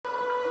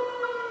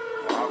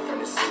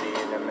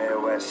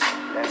Midwest,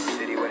 that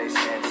city where they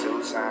spend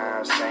 2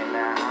 times. Say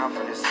now I'm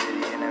from the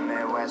city in the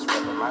Midwest,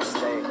 reppin' my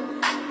state,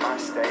 my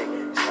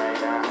state. Say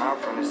now I'm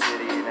from the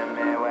city in the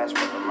Midwest,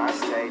 reppin' my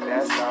state,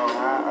 that's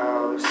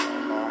Ohio. Say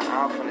now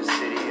I'm from the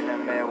city in the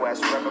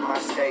Midwest, reppin' my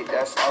state,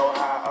 that's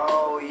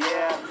Ohio,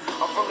 yeah.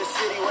 I'm from the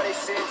city where they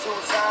sin 2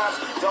 times.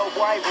 Dope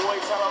white boy,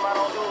 tell them I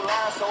don't do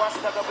lines, so I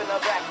stuck up in the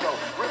back door.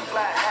 Rip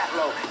flat, hat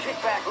low, kick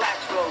back,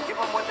 lax flow, give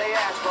them what they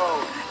ask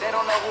for. They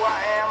don't know who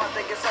I am, I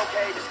think it's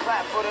okay, just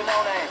clap for the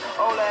no name.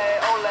 Ole,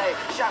 ole,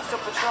 shots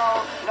of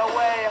Patron, no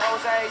way,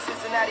 Jose,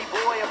 Cincinnati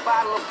boy, a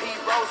bottle of Pete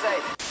Rose.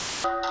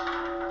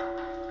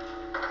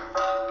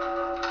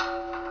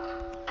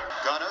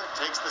 Gunner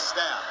takes the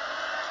snap.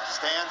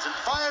 Stands and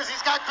fires.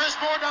 He's got Chris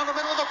Moore down the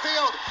middle of the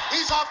field.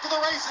 He's off to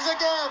the races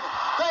again.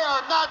 They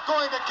are not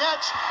going to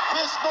catch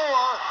Chris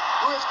Moore,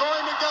 who is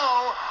going to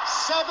go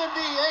 78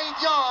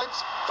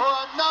 yards for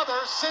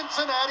another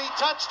Cincinnati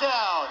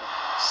touchdown.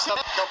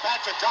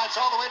 Kilpatrick drives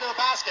all the way to the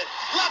basket.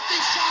 Lefty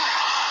shot.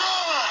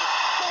 Good.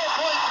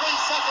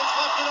 4.3 seconds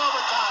left in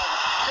overtime.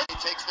 He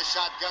takes the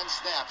shotgun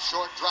snap.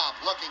 Short drop.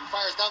 Looking.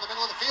 Fires down the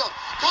middle of the field.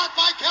 Caught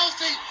by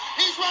Kelsey.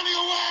 He's running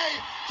away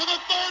to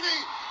the 30,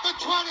 the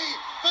 20,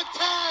 the 10.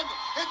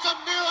 It's a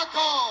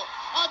miracle.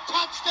 A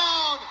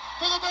touchdown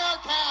for the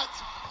Bearcats.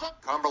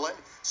 Cumberland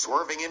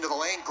swerving into the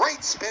lane.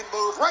 Great spin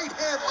move. Right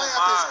hand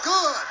layup is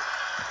good.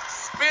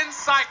 Spin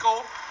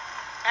cycle.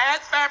 Add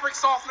fabric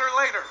softener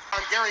later.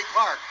 On Gary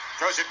Clark.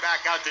 Throws it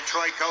back out to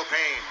Troy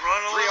Copain.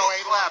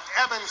 3:08 left.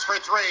 Evans for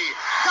 3.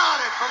 Got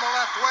it from the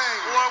left wing.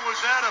 Boy,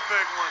 was that a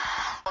big one.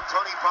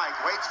 Tony Pike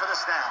waits for the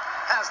snap.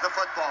 Has the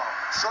football.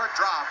 Short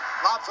drop.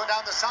 Lobs one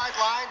down the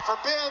sideline for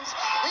Binns.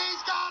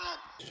 He's got it.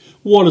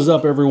 What is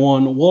up,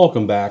 everyone?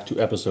 Welcome back to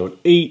episode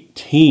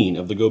 18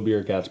 of the Go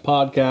Bearcats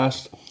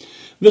podcast.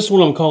 This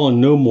one I'm calling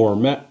No More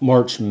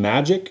March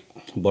Magic,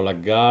 but I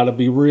gotta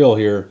be real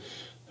here.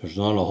 There's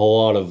not a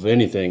whole lot of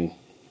anything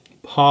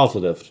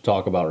positive to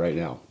talk about right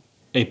now.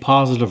 A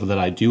positive that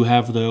I do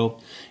have, though,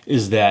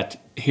 is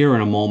that here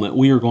in a moment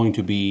we are going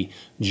to be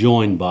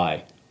joined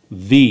by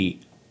the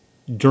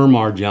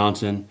Dermarr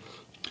Johnson,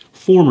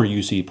 former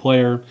UC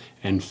player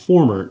and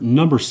former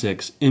number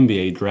 6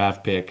 NBA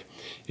draft pick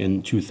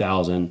in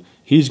 2000.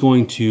 He's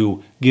going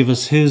to give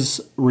us his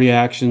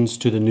reactions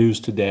to the news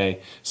today,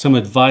 some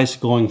advice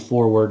going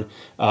forward,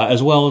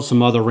 as well as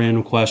some other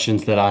random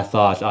questions that I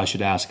thought I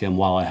should ask him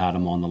while I had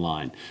him on the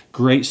line.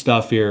 Great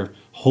stuff here.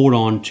 Hold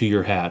on to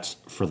your hats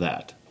for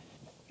that.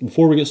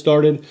 Before we get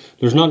started,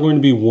 there's not going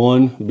to be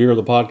one beer of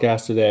the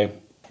podcast today.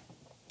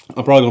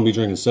 I'm probably going to be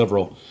drinking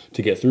several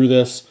to get through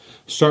this.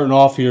 Starting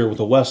off here with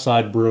the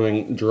Westside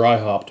Brewing Dry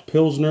Hopped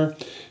Pilsner.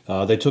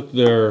 They took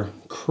their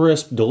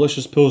crisp,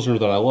 delicious Pilsner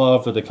that I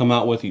love, that they come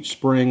out with each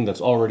spring, that's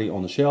already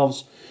on the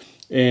shelves,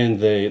 and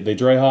they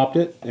dry hopped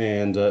it,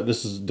 and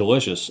this is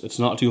delicious. It's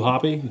not too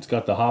hoppy. It's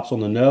got the hops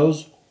on the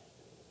nose.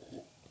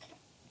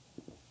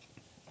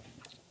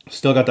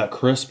 Still got that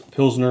crisp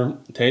Pilsner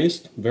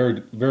taste.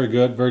 Very, very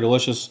good, very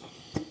delicious.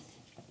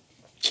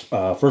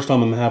 First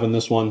time I'm having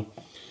this one,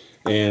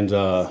 and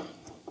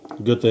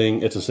good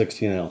thing it's a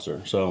 16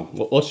 ouncer. So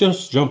let's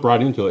just jump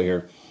right into it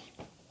here.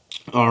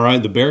 All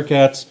right, the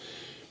Bearcats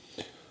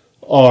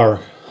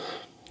are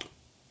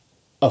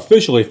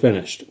officially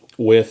finished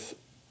with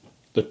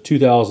the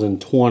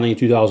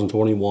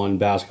 2020-2021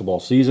 basketball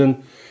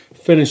season,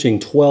 finishing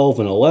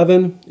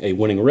 12-11, a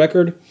winning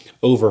record,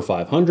 over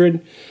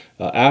 500.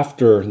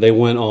 After they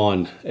went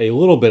on a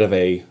little bit of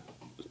a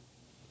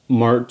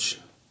March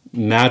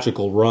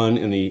magical run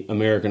in the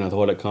American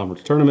Athletic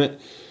Conference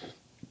Tournament,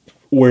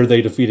 where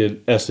they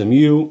defeated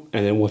SMU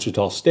and then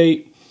Wichita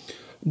State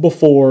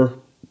before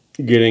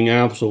getting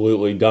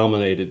absolutely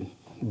dominated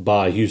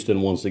by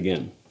Houston once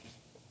again.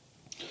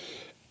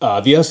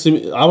 I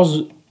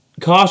was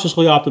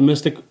cautiously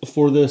optimistic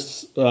for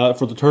this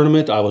for the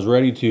tournament. I was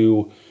ready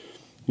to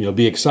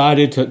be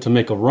excited to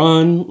make a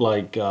run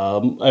like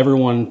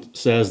everyone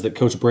says that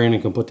Coach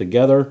Brandon can put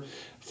together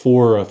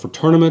for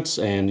tournaments,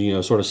 and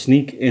sort of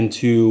sneak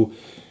into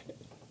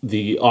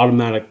the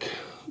automatic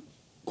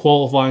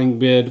qualifying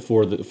bid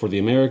for the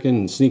American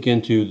and sneak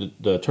into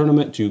the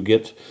tournament to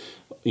get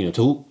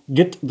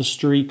the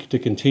streak to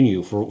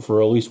continue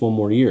for at least one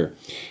more year.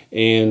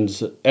 And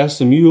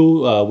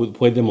SMU, we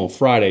played them on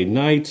Friday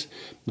night,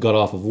 got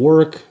off of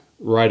work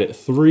right at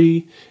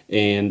 3,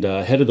 and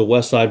headed to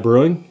Westside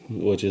Brewing,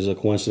 which is a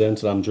coincidence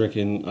that I'm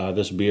drinking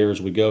this beer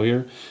as we go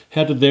here.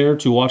 Headed there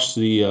to watch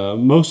the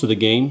most of the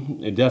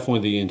game, and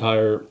definitely the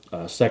entire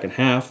second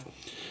half.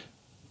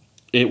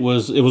 It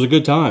was a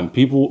good time.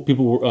 People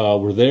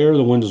were there.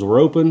 The windows were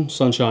open.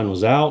 Sunshine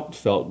was out.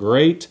 Felt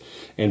great,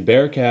 and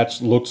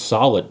Bearcats looked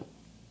solid.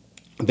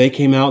 They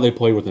came out. They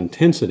played with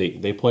intensity.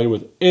 They played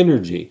with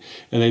energy,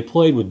 and they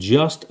played with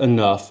just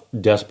enough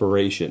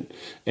desperation.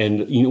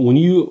 And when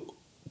you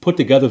put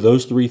together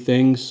those three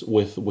things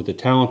with the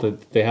talent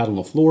that they had on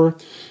the floor,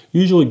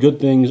 usually good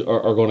things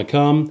are going to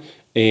come,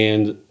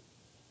 and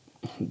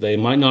they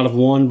might not have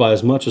won by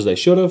as much as they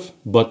should have,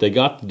 but they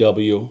got the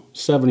W,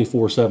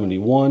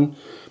 74-71.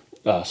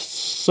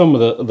 Some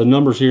of the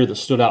numbers here that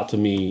stood out to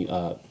me,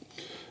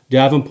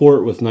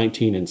 Davenport with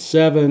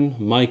 19-7,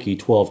 Mikey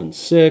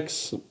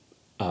 12-6,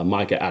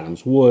 Micah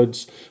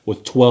Adams-Woods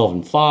with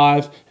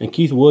 12-5, and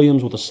Keith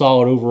Williams with a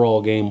solid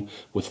overall game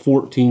with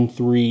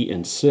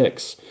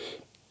 14-3-6.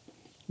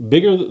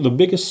 The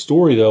biggest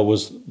story, though,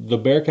 was the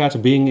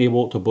Bearcats being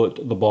able to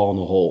put the ball in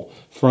the hole.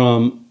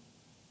 From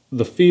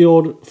the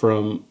field,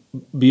 from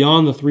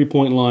beyond the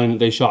three-point line,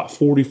 they shot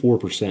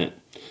 44%,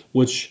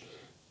 which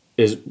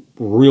is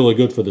really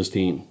good for this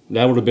team.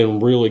 That would have been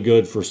really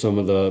good for some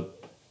of the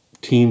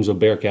teams of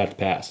Bearcats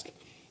past.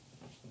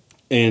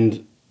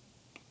 And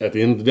at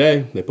the end of the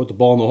day, they put the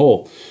ball in the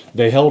hole.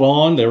 They held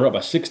on. They were up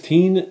by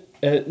 16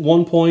 at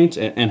one point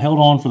and held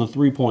on for the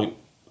three-point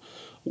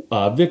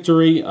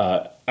victory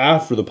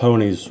after the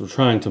Ponies were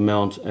trying to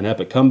mount an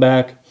epic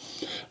comeback.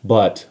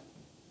 But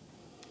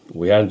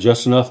we had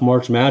just enough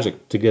March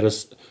magic to get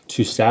us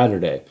to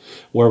Saturday,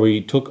 where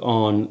we took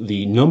on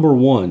the number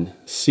 1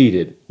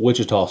 seeded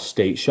Wichita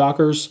State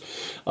Shockers.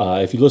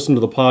 If you listen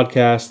to the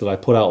podcast that I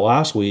put out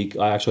last week,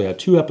 I actually had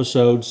 2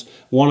 episodes.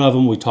 One of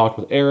them we talked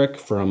with Eric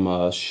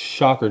from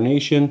Shocker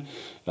Nation.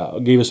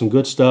 Gave us some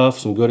good stuff,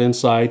 some good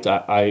insight.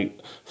 I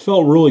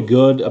felt really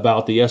good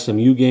about the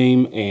SMU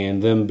game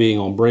and them being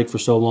on break for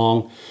so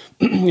long.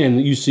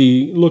 And you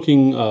see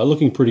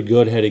looking pretty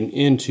good heading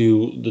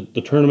into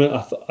the tournament.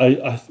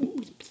 I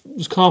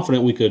was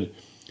confident we could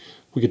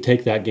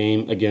take that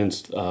game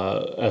against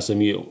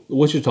SMU.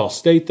 Wichita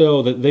State,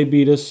 though, that they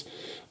beat us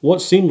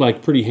what seemed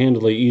like pretty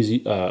handily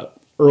easy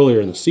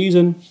earlier in the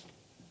season.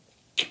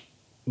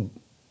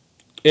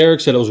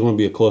 Eric said it was going to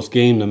be a close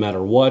game no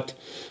matter what.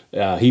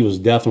 He was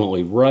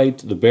definitely right.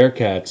 The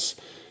Bearcats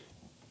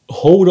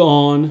hold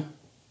on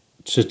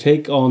to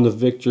take on the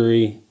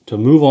victory, to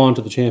move on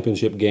to the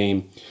championship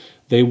game.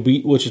 They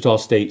beat Wichita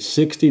State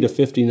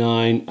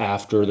 60-59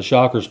 after the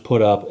Shockers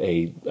put up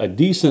a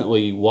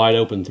decently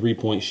wide-open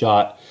three-point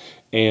shot,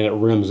 and it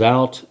rims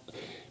out.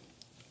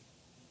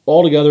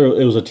 Altogether,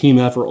 it was a team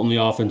effort on the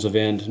offensive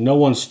end. No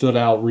one stood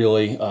out,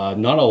 really.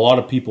 Not a lot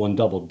of people in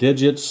double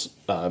digits.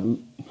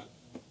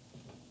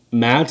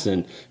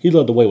 Madsen, he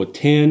led the way with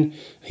 10.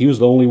 He was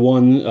the only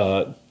one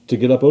to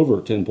get up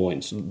over 10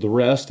 points. The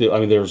rest,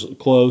 there's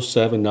close,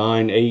 7,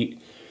 9,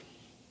 8.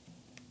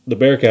 The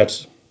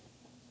Bearcats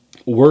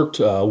worked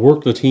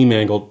the team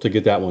angle to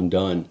get that one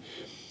done.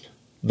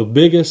 The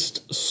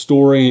biggest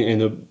story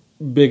and the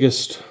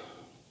biggest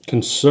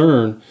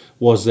concern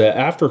was that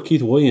after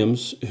Keith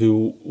Williams,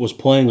 who was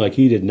playing like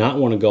he did not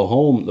want to go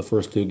home the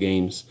first 2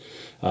 games,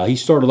 he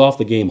started off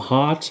the game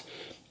hot.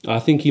 I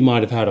think he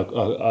might have had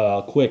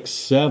a quick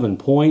 7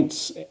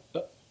 points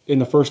in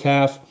the first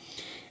half.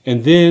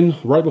 And then,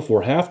 right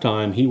before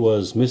halftime, he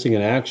was missing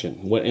in action.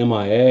 Went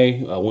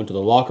MIA, went to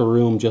the locker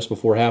room just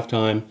before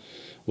halftime,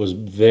 was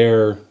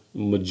there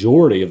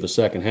majority of the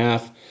second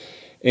half,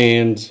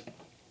 and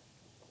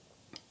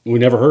we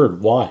never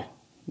heard why.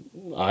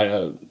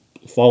 I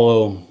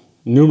follow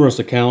numerous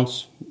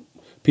accounts,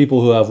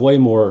 people who have way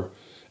more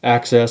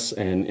access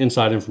and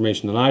inside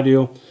information than I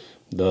do.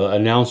 The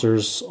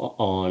announcers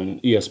on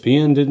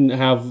ESPN didn't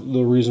have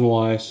the reason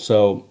why,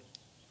 so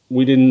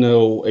we didn't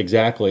know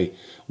exactly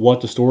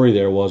what the story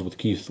there was with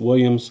Keith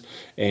Williams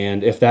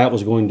and if that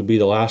was going to be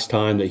the last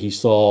time that he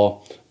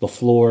saw the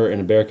floor in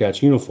a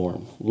Bearcats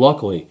uniform.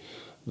 Luckily,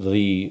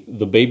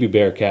 the baby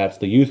Bearcats,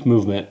 the youth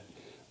movement,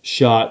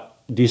 shot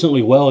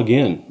decently well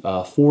again.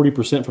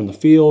 40% from the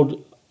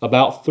field,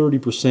 about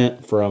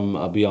 30%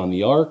 from beyond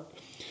the arc.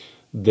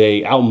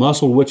 They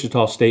outmuscled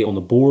Wichita State on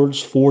the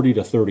boards,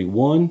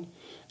 40-31.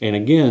 And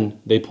again,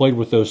 they played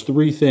with those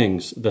 3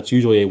 things that's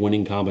usually a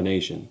winning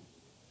combination: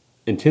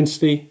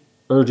 intensity,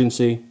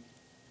 urgency,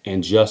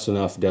 and just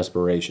enough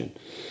desperation.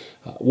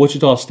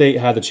 Wichita State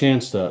had the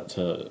chance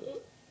to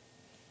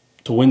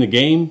win the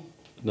game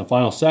in the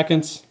final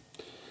seconds,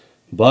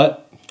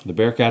 but the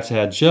Bearcats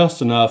had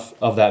just enough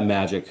of that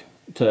magic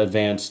to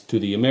advance to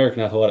the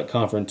American Athletic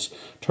Conference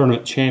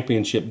Tournament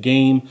Championship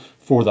game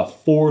for the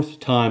 4th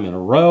time in a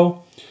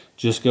row.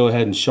 Just go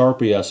ahead and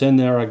Sharpie us in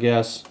there, I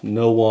guess.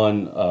 No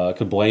one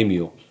could blame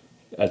you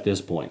at this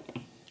point.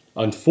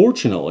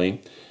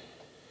 Unfortunately,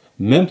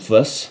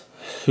 Memphis,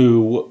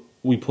 who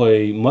we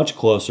played much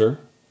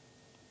closer,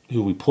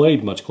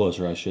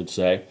 I should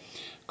say,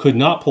 could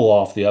not pull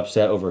off the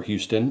upset over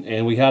Houston,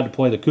 and we had to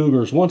play the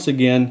Cougars once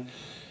again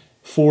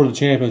for the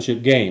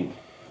championship game.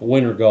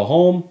 Win or go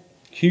home.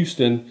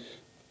 Houston,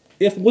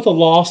 if with a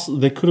loss,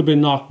 they could have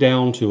been knocked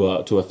down to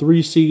a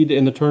 3 seed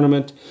in the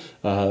tournament,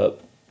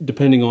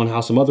 depending on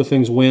how some other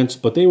things went.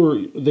 But they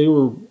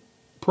were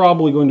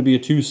probably going to be a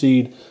 2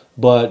 seed.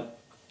 But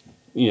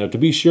to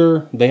be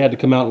sure, they had to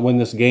come out and win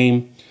this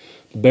game.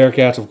 The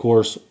Bearcats, of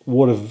course,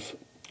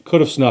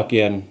 could have snuck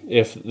in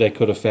if they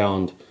could have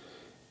found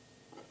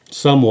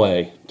some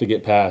way to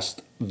get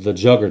past the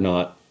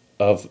juggernaut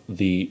of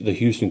the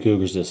Houston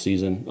Cougars this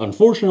season.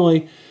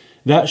 Unfortunately,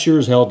 that sure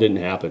as hell didn't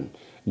happen.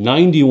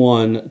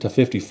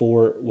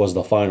 91-54 was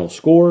the final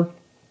score.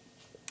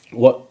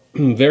 What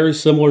very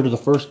similar to the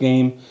first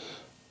game,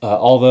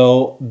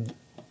 although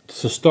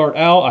to start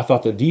out, I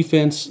thought the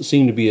defense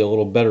seemed to be a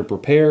little better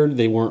prepared.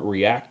 They weren't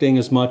reacting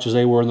as much as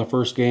they were in the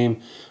first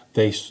game.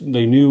 They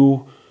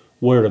knew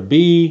where to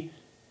be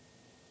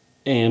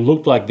and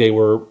looked like they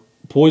were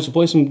poised to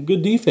play some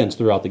good defense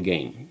throughout the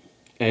game.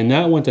 And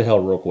that went to hell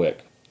real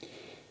quick.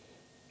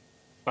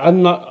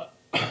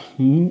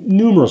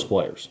 Numerous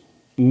players,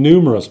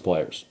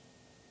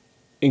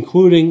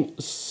 including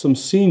some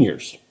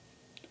seniors.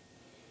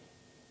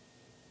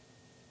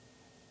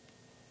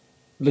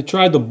 They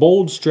tried the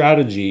bold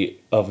strategy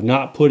of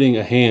not putting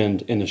a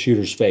hand in the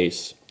shooter's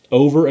face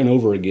over and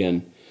over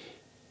again,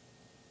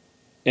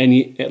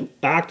 and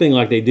acting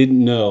like they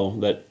didn't know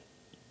that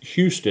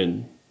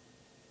Houston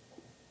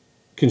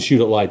can shoot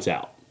it lights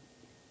out.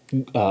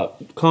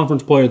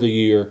 Conference Player of the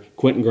Year,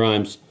 Quentin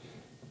Grimes,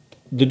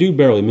 the dude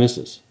barely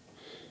misses.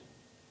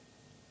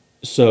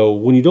 So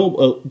when you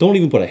don't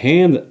even put a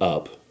hand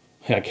up,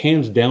 like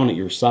hands down at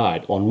your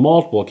side on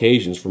multiple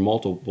occasions for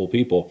multiple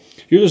people,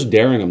 you're just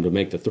daring them to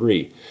make the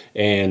three.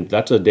 And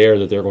that's a dare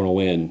that they're going to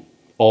win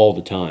all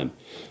the time.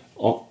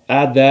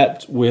 Add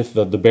that with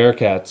the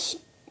Bearcats,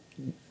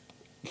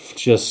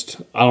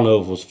 just, I don't know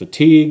if it was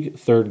fatigue,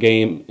 third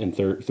game in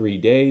 3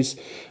 days.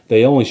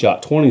 They only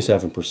shot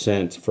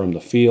 27% from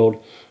the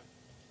field,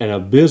 an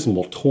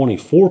abysmal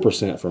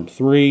 24% from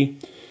three.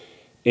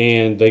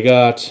 And they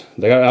got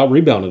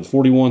out-rebounded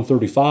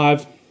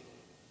 41-35.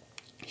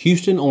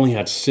 Houston only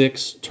had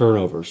 6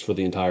 turnovers for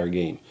the entire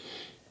game.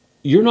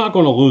 You're not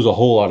going to lose a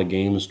whole lot of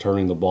games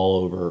turning the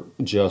ball over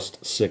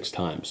just 6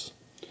 times.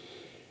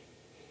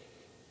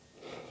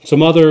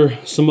 Some other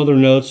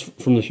notes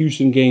from the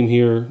Houston game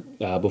here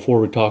before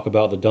we talk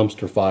about the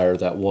dumpster fire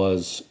that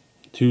was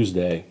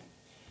Tuesday,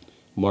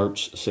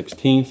 March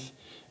 16th,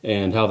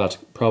 and how that's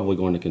probably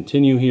going to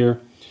continue here.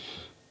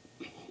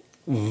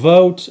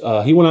 Vogt,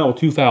 he went out with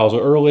 2 fouls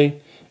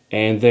early,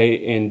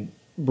 and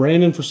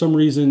Brandon, for some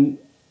reason,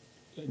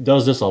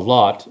 does this a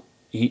lot.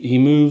 He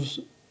moves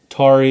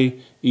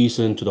Tari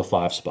Eason to the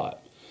 5 spot.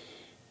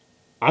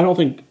 I don't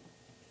think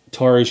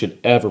Tari should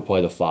ever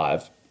play the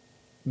 5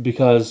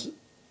 because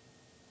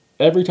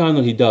every time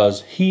that he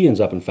does, he ends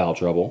up in foul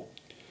trouble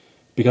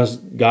because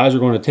guys are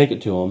going to take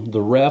it to him. The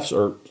refs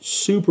are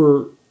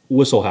super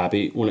whistle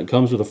happy when it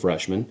comes to the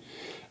freshman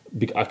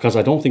because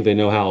I don't think they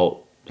know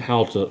how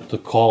to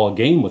call a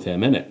game with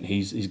him in it.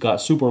 He's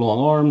got super long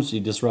arms. He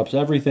disrupts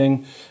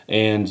everything,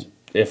 and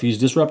if he's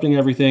disrupting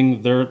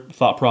everything, their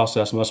thought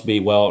process must be,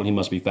 well, he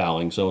must be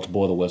fouling, so let's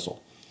blow the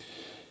whistle.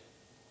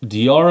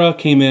 Diarra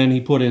came in. He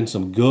put in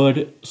some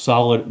good,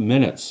 solid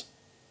minutes.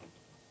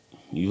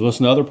 You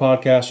listen to other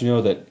podcasts, you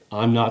know that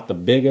I'm not the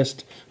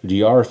biggest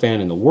Diarra fan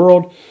in the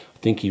world. I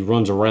think he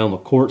runs around the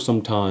court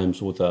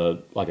sometimes with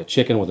like a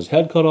chicken with his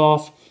head cut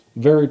off.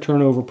 Very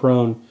turnover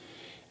prone.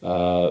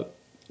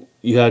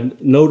 You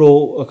had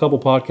Nodal a couple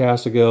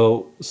podcasts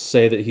ago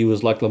say that he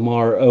was like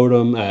Lamar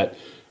Odom at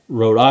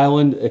Rhode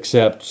Island,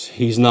 except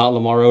he's not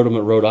Lamar Odom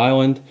at Rhode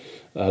Island.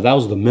 That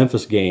was the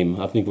Memphis game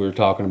I think we were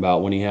talking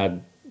about when he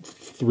had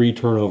 3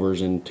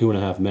 turnovers in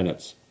 2.5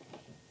 minutes.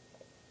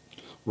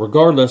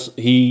 Regardless,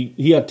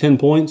 he had 10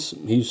 points.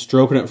 He's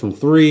stroking it from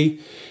 3,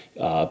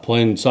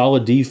 playing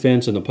solid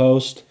defense in the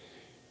post.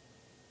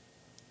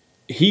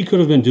 He could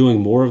have been doing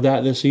more of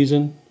that this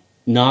season,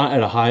 not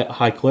at a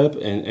high clip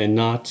and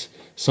not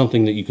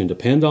something that you can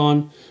depend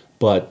on,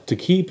 but to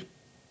keep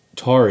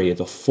Tari at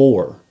the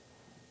 4,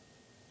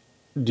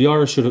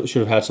 Diarra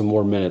should have had some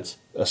more minutes,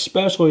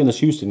 especially in this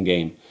Houston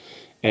game,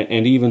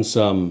 and even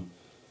some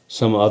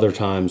other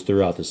times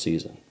throughout the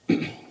season.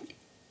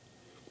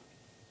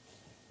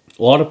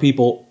 A lot of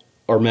people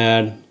are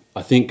mad.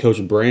 I think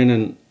Coach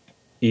Brandon,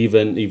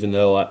 even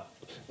though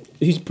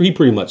he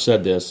pretty much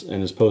said this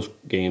in his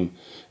post-game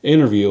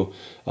interview,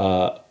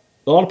 a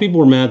lot of people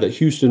were mad that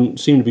Houston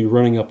seemed to be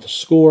running up the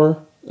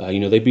score.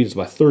 They beat us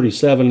by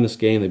 37 in this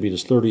game. They beat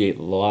us 38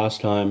 the last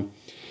time.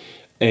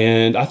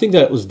 And I think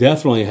that was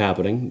definitely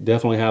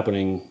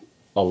happening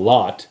a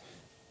lot.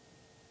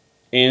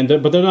 But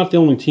they're not the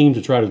only team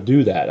to try to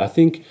do that. I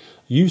think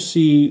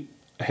UC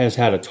has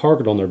had a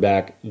target on their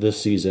back this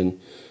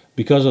season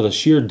because of the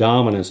sheer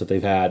dominance that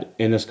they've had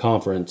in this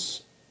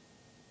conference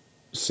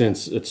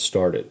since it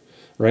started.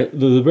 Right?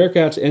 The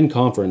Bearcats in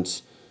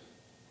conference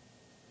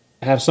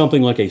have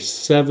something like a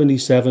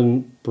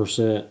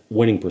 77%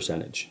 winning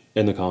percentage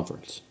in the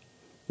conference,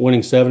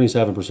 winning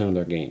 77% of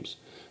their games.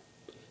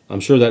 I'm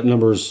sure that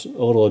number's a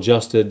little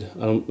adjusted.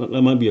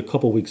 That might be a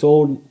couple weeks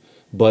old,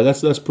 but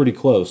that's pretty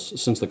close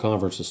since the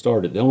conference has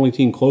started. The only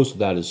team close to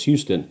that is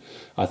Houston,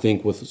 I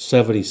think, with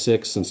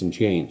 76 and some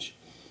change.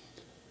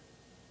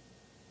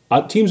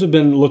 Teams have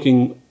been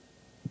looking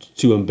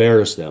to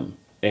embarrass them,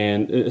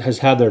 and it has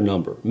had their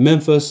number.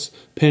 Memphis,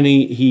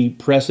 Penny, he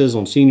presses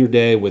on senior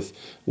day with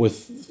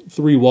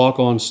 3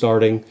 walk-ons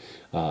starting.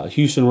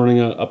 Houston running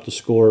up the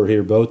score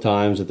here both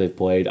times that they've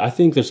played. I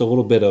think there's a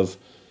little bit of,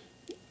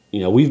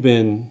 we've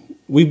been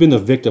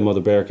the victim of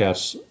the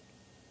Bearcats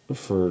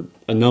for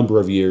a number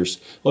of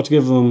years. Let's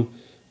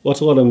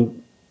let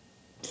them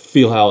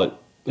feel how it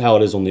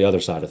is on the other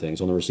side of things,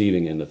 on the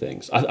receiving end of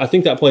things. I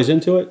think that plays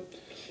into it.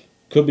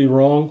 Could be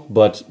wrong,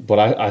 but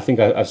I think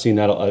I've seen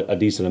that a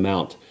decent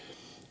amount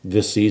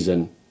this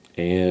season,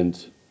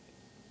 and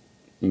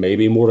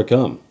maybe more to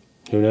come.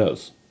 Who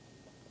knows?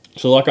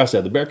 So, like I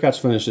said, the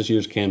Bearcats finished this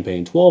year's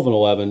campaign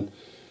 12-11.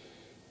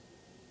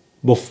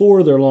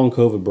 Before their long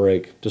COVID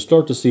break, to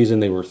start the season,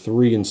 they were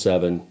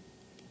 3-7,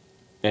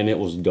 and it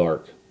was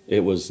dark.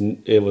 It was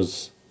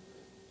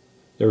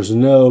there was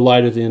no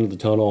light at the end of the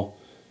tunnel.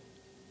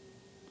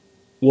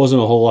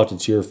 Wasn't a whole lot to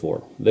cheer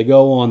for. They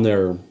go on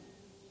their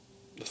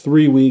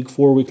 3-week,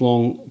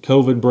 4-week-long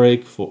COVID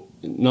break for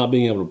not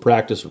being able to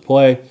practice or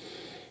play.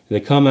 They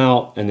come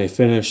out and they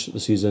finish the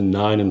season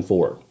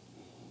 9-4.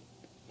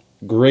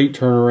 Great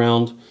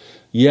turnaround.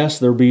 Yes,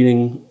 they're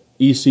beating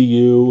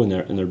ECU and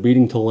they're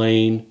beating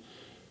Tulane,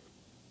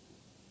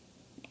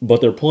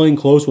 but they're playing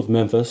close with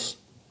Memphis.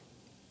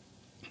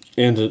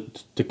 And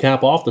to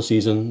cap off the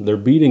season, they're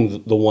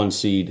beating the 1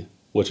 seed,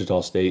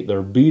 Wichita State.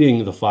 They're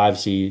beating the 5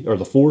 seed, or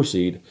the 4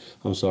 seed,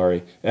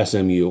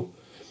 SMU.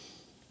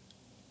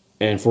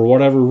 And for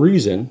whatever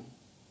reason,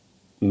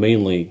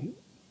 mainly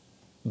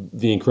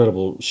the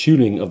incredible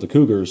shooting of the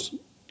Cougars,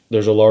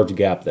 there's a large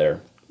gap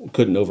there.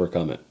 Couldn't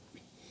overcome it.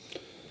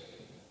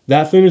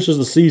 That finishes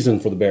the season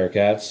for the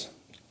Bearcats.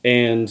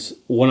 And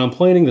when I'm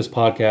planning this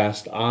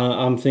podcast,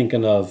 I'm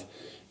thinking of,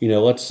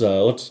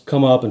 let's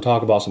come up and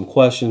talk about some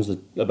questions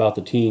about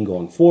the team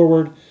going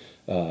forward.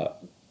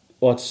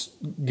 Let's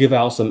give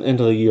out some end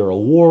of the year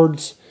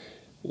awards.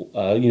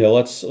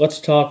 Let's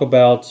talk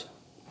about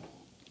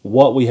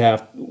what we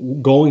have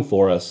going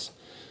for us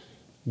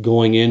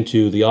going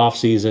into the off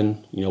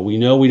season. We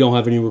know we don't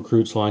have any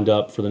recruits lined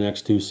up for the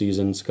next 2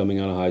 seasons coming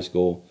out of high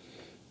school.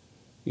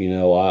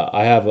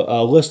 I have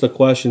a list of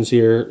questions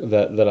here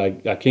that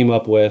I came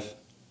up with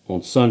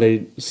on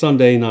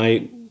Sunday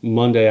night,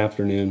 Monday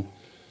afternoon.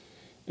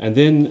 And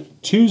then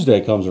Tuesday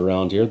comes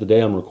around here, the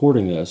day I'm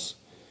recording this,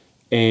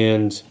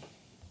 and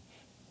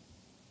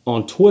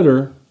on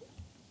Twitter,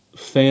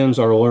 fans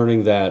are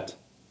learning that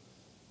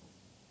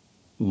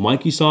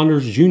Mikey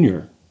Saunders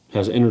Jr.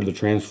 has entered the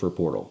transfer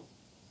portal.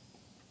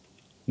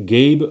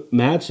 Gabe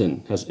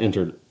Madsen has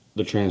entered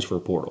the transfer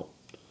portal.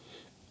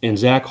 And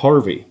Zach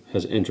Harvey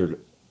has entered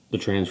the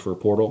transfer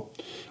portal,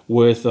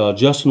 with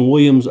Justin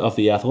Williams of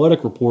The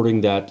Athletic reporting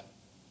that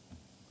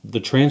the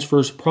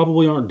transfers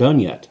probably aren't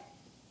done yet.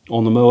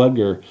 On the Mo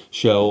Edgar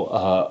show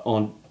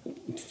on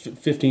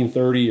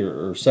 1530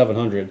 or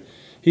 700,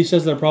 he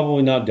says they're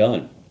probably not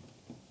done.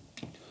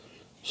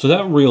 So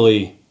that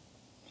really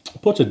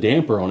puts a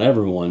damper on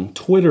everyone.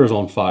 Twitter is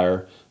on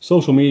fire.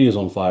 Social media is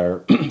on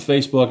fire.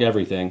 Facebook,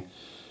 everything.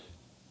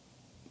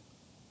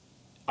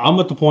 I'm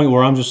at the point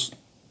where I'm just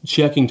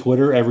checking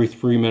Twitter every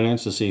 3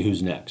 minutes to see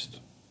who's next.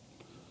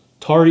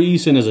 Tari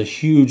Eason is a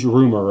huge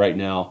rumor right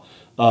now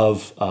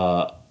of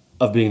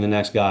being the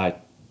next guy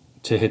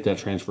to hit that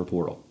transfer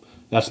portal.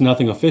 That's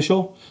nothing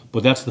official,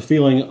 but that's the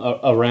feeling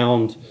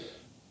around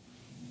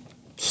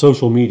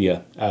social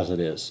media as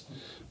it is.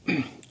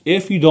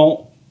 If you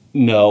don't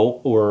know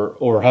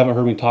or haven't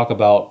heard me talk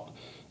about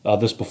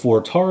this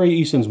before, Tari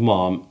Eason's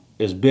mom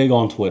is big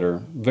on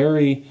Twitter,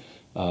 very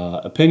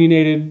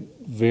opinionated,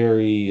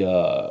 very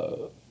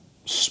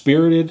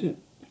spirited,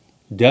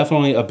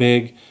 definitely a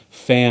big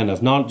fan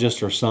of not just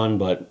her son,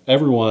 but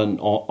everyone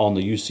on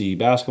the UC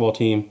basketball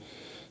team,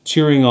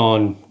 cheering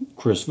on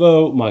Chris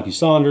Vogt, Mikey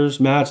Saunders,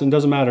 Madsen,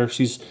 doesn't matter.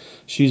 She's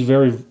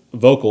very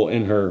vocal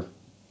in her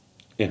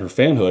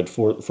fanhood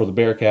for the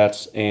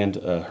Bearcats and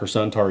her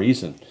son Tari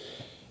Eason.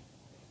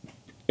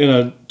 In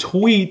a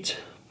tweet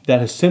that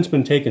has since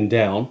been taken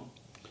down,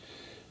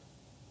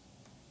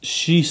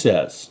 she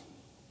says,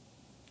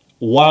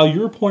 "While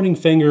you're pointing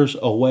fingers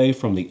away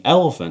from the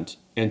elephant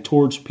and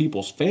towards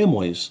people's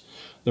families,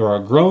 there are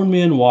grown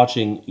men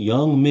watching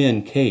young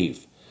men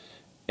cave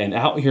and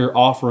out here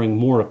offering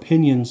more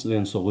opinions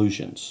than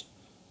solutions.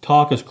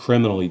 Talk is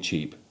criminally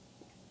cheap."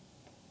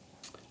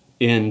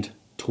 End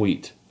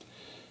tweet.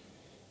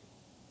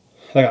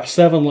 I got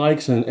 7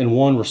 likes and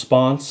 1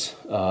 response,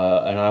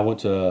 and I went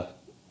to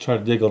try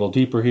to dig a little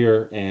deeper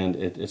here, and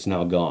it's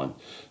now gone.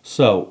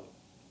 So,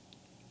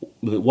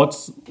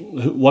 what's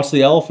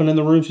the elephant in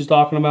the room she's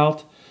talking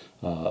about?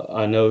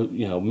 I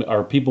know,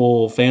 are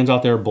people, fans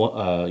out there,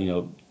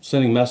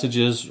 sending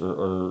messages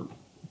or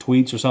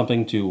tweets or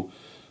something to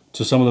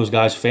some of those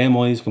guys'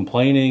 families,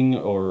 complaining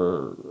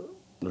or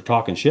they're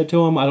talking shit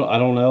to them? I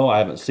don't know. I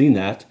haven't seen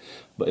that.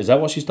 But is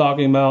that what she's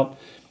talking about?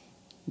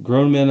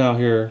 Grown men out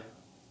here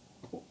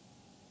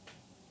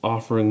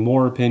offering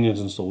more opinions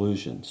and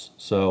solutions.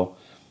 So,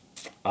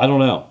 I don't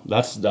know.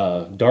 That's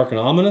dark and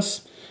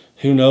ominous.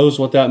 Who knows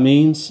what that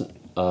means?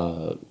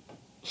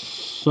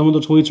 Some of the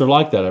tweets are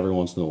like that every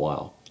once in a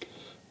while.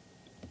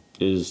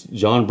 Is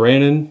John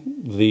Brandon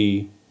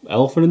the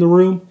elephant in the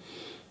room?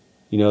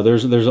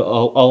 There's a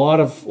lot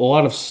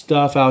of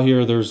stuff out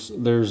here. There's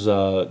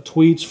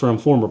tweets from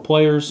former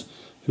players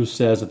who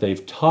says that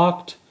they've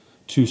talked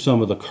to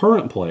some of the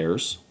current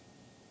players.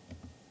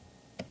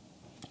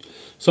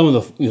 Some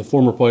of the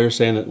former players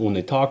saying that when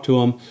they talked to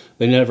them,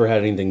 they never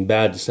had anything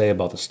bad to say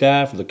about the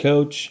staff or the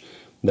coach.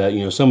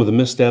 that, some of the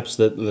missteps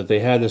that they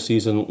had this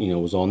season,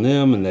 was on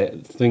them, and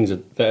that things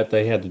that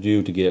they had to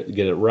do to get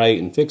it right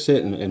and fix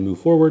it and move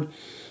forward.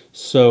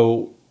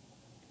 So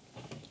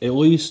at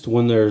least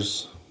when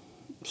there's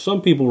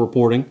some people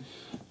reporting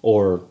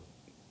or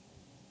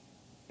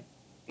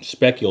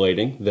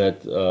speculating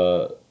that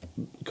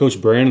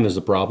Coach Brandon is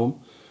the problem,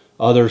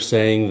 others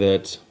saying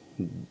that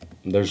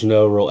there's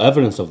no real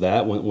evidence of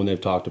that when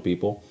they've talked to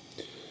people.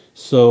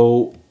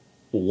 So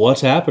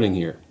what's happening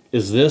here?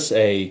 Is this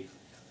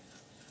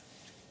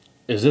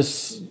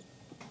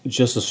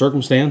just a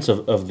circumstance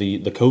of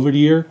the COVID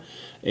year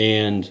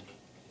and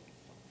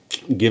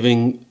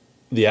giving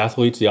the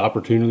athletes the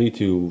opportunity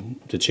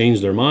to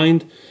change their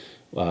mind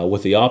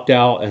with the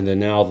opt-out, and then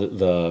now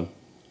the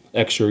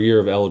extra year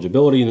of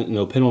eligibility and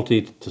no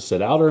penalty to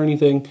sit out or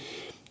anything?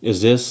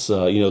 Is this,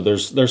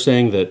 they're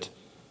saying that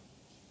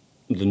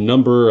the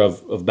number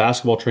of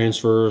basketball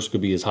transfers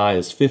could be as high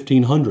as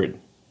 1,500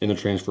 in the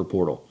transfer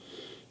portal.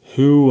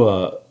 Who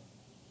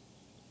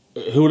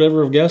would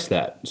ever have guessed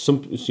that?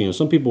 Some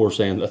people were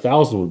saying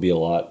 1,000 would be a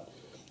lot.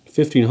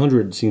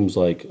 1,500 seems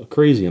like a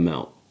crazy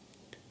amount.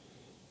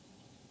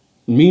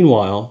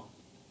 Meanwhile,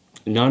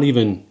 not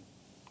even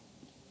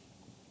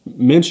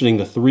mentioning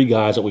the 3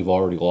 guys that we've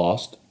already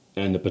lost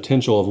and the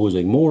potential of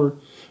losing more,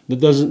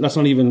 that's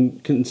not even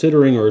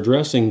considering or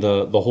addressing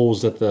the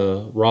holes that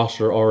the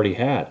roster already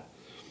had.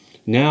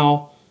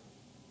 Now,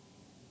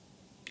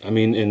 I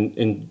mean,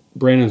 in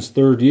Brandon's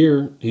 3rd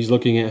year, he's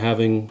looking at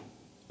having,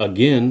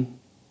 again,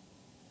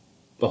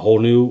 a whole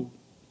new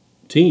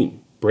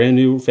team, brand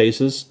new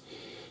faces,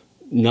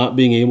 not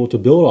being able to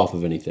build off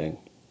of anything.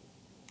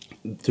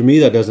 To me,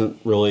 that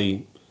doesn't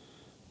sound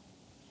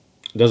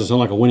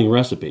like a winning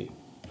recipe.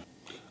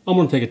 I'm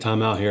going to take a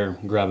time out here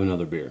and grab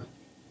another beer.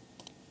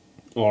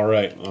 All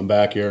right, I'm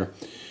back here.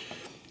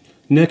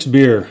 Next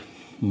beer,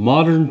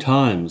 Modern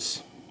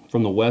Times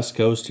from the West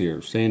Coast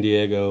here, San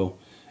Diego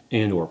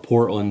and or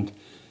Portland.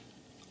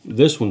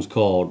 This one's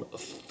called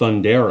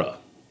Thundera.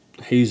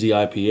 Hazy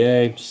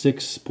IPA,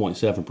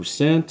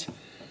 6.7%.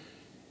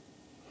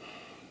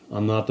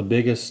 I'm not the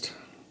biggest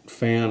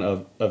fan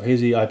of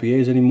hazy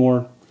IPAs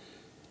anymore.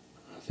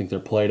 I think they're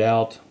played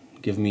out.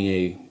 Give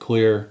me a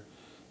clear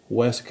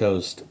West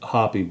Coast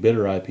hoppy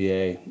bitter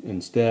IPA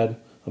instead.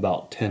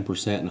 About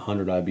 10% and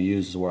 100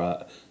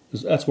 IBUs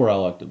that's where I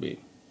like to be.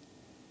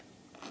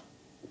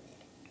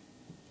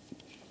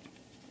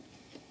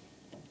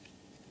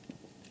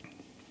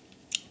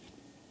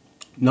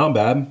 Not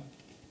bad.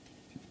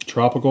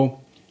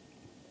 Tropical.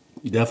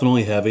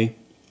 Definitely heavy.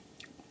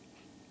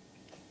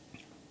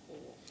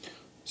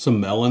 Some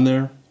melon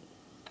there.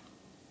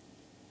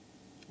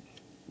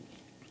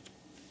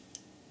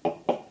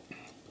 I'll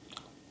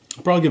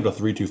probably give it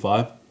a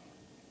 3.25.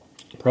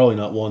 Probably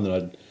not one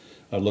that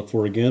I'd look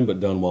for again, but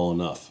done well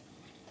enough.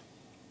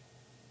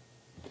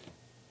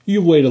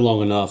 You've waited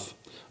long enough.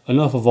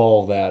 Enough of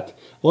all that.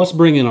 Let's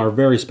bring in our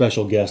very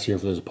special guest here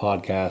for this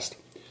podcast.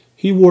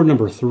 He wore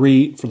number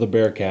 3 for the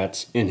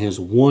Bearcats in his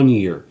 1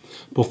 year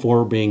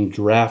before being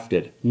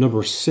drafted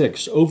number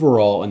 6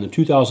 overall in the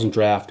 2000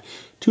 draft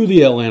to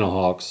the Atlanta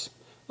Hawks.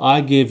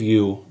 I give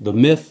you the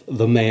myth,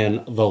 the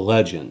man, the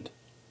legend,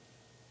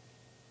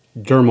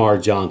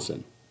 Dermarr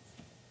Johnson.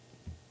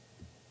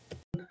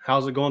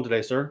 How's it going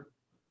today, sir?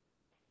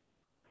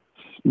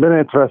 It's been an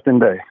interesting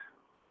day.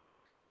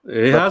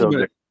 It has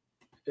been.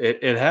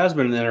 It has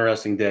been an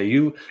interesting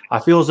day. I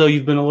feel as though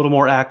you've been a little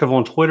more active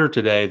on Twitter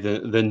today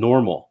than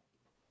normal.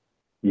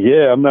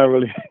 Yeah, I'm not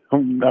really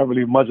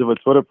much of a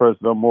Twitter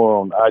person. I'm more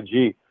on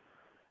IG.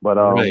 But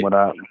Right. when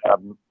I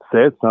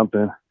said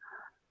something,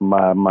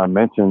 my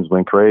mentions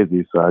went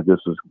crazy. So I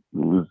just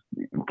was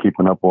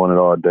keeping up on it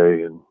all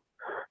day and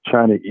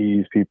trying to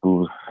ease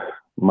people's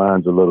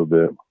minds a little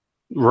bit.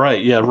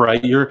 Right. Yeah.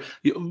 Right. You're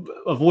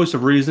a voice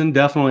of reason.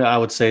 Definitely, I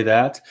would say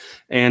that.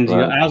 And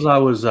Right. as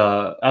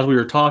we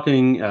were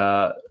talking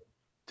to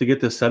get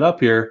this set up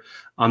here,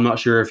 I'm not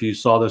sure if you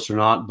saw this or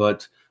not,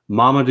 but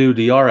Mamadou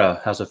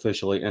Diarra has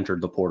officially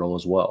entered the portal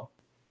as well.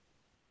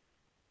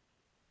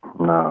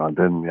 No, I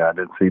didn't. Yeah, I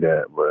didn't see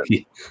that, but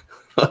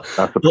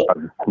not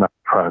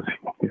surprising.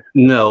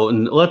 No,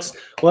 and let's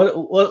get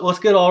let's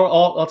get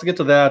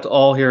to that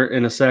all here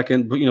in a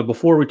second. But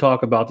before we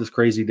talk about this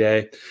crazy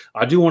day,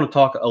 I do want to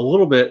talk a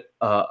little bit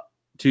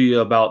to you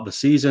about the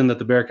season that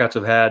the Bearcats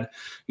have had.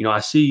 I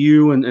see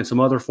you and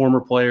some other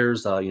former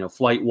players,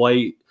 Flight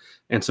White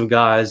and some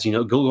guys,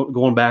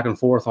 going back and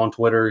forth on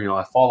Twitter.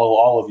 I follow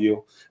all of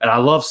you, and I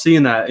love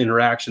seeing that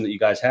interaction that you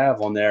guys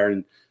have on there,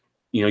 and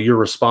your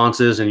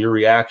responses and your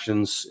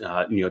reactions,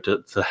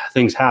 to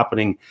things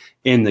happening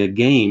in the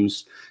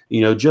games.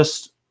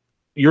 Just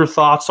your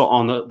thoughts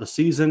on the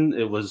season.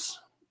 It was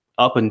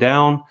up and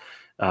down.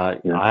 I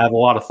have a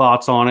lot of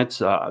thoughts on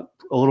it, a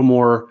little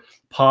more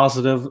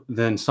positive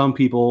than some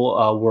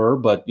people were,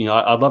 but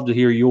I'd love to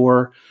hear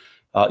your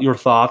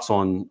thoughts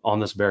on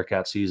this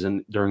Bearcat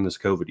season during this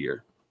COVID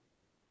year.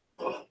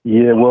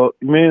 Yeah, well,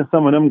 me and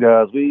some of them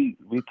guys, we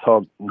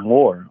talk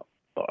more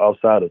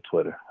outside of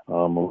Twitter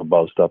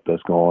about stuff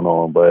that's going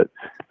on. But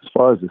as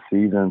far as the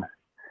season,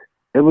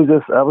 it was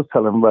just, I was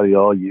telling everybody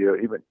all year,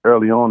 even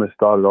early on, it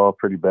started off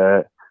pretty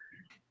bad.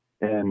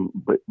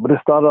 But it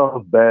started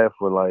off bad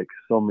for like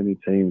so many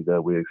teams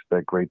that we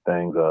expect great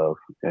things of.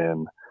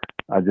 And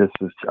I just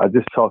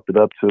chalked it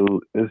up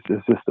to it's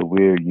just a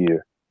weird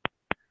year.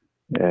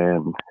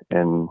 And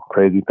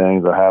crazy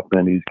things are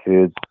happening. These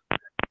kids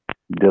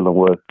dealing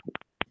with,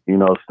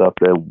 stuff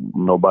that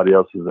nobody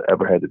else has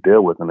ever had to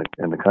deal with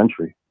in the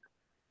country.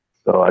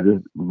 So I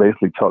just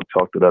basically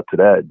chalked it up to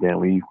that. Then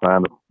we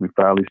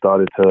finally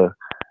started to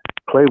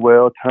play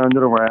well, turned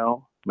it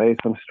around, made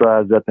some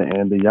strides at the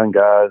end. The young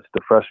guys,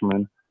 the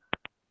freshmen,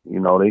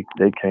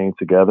 they came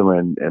together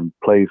and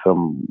played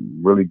some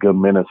really good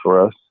minutes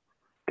for us,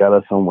 got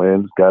us some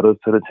wins, got us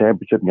to the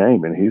championship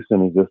game. And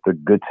Houston is just a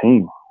good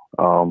team.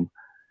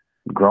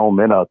 Grown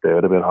men out there.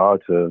 It'd have been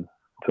hard to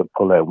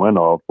pull that win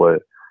off,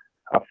 but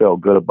I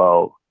felt good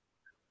about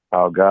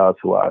our guys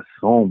who I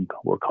assumed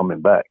were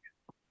coming back.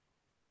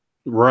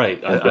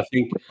 Right. I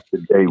think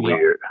it's day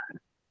weird.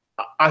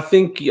 I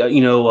think there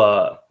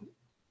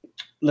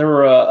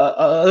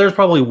were there's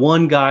probably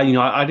one guy.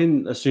 I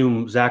didn't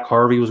assume Zach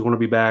Harvey was going to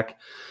be back.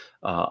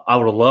 I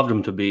would have loved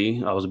him to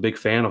be. I was a big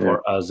fan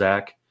of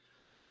Zach.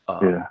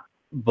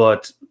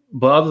 But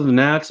other than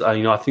that,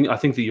 I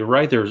think that you're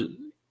right. There's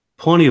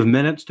plenty of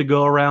minutes to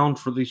go around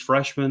for these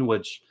freshmen,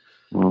 which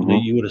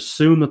you would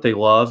assume that they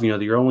love.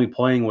 That you're only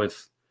playing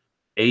with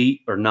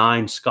 8 or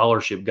 9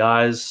 scholarship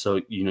guys,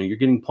 so you're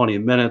getting plenty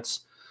of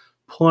minutes,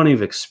 plenty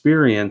of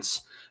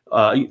experience.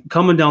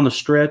 Coming down the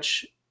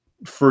stretch,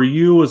 for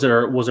you, was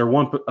there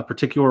a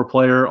particular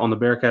player on the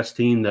Bearcats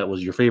team that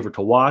was your favorite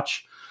to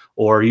watch,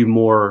 or are you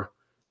more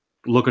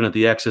looking at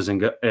the X's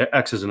and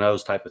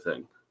O's type of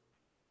thing?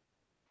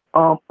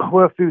 Well,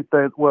 a few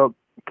things. Well,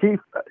 Keith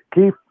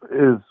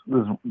is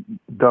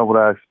done what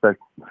I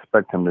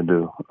expect him to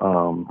do.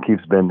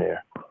 Keith's been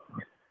there.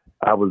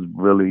 I was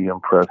really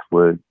impressed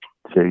with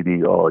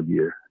JD all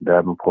year.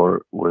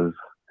 Davenport was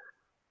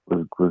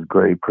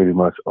great pretty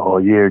much all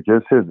year.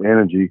 Just his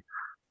energy,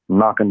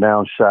 knocking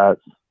down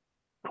shots,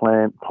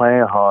 playing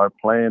hard,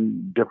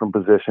 playing different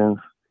positions.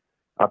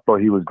 I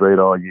thought he was great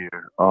all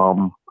year.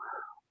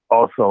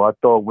 Also, I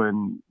thought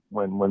when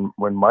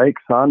Mike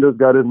Saunders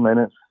got his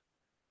minutes,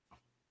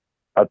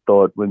 I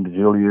thought when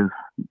Julius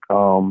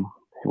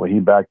when he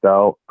backed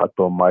out, I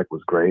thought Mike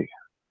was great.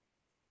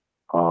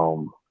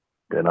 And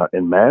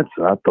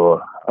Madsen, I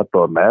thought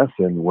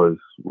Madsen was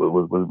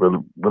really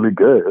really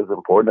good. It's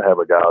important to have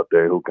a guy out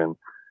there who can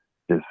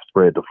just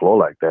spread the floor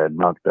like that,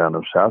 knock down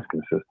them shots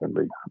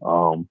consistently.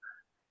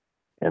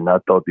 And I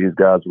thought these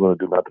guys were going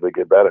to do nothing but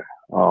get better.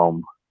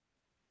 And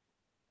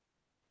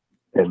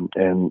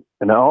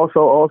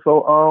also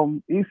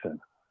Eason.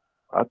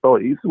 I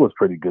thought Eason was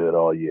pretty good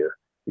all year.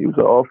 He was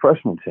an all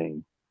freshman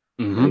team.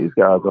 These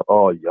guys are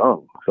all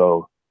young,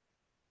 so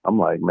I'm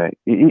like, man,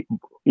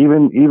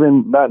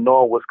 even not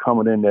knowing what's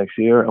coming in next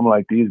year, I'm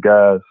like, these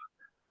guys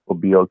will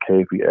be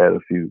okay if we add a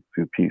few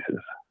pieces.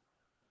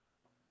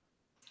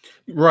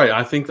 Right.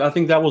 I think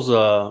that was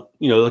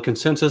the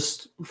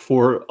consensus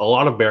for a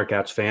lot of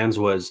Bearcats fans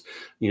was,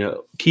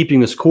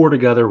 keeping this core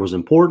together was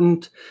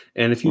important.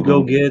 And if you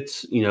go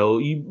get,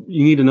 you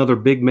need another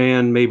big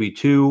man, maybe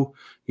 2.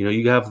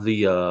 You have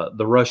the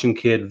Russian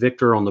kid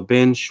Victor on the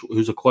bench,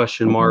 who's a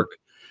question mark.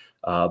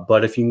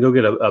 But if you can go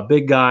get a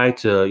big guy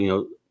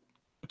to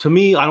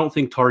me, I don't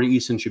think Tari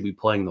Eason should be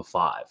playing the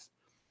 5.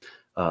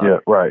 Yeah,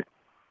 right.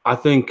 I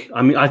think,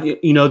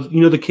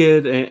 the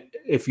kid, and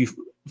if you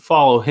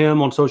follow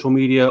him on social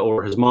media,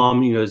 or his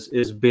mom,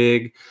 is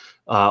big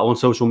on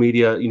social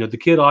media, the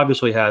kid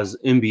obviously has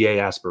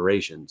NBA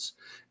aspirations,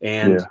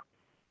 and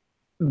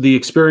the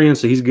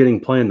experience that he's getting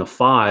playing the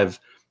 5,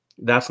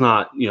 that's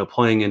not,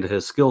 playing into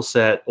his skill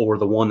set or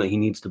the one that he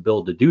needs to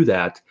build to do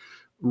that.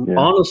 Yeah.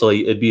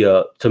 Honestly, it'd be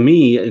to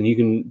me, and you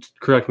can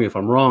correct me if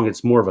I'm wrong,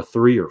 it's more of a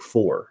 3 or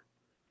 4.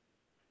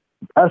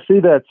 I see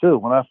that too.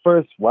 When I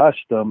first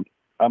watched him,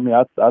 I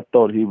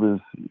thought he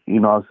was, he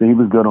was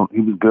good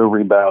he was good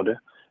rebounding.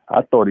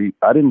 I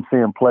didn't see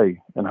him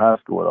play in high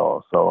school at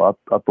all. So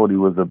I thought he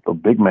was a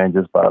big man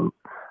just by,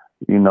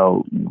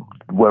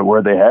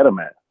 where they had him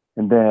at.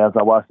 And then as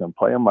I watched him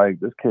play, I'm like,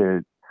 this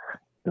kid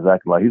is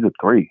acting like he's a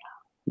 3.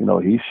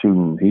 He's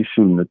shooting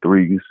the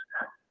threes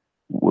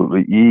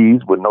with ease,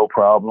 with no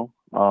problem.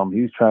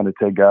 He's trying to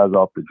take guys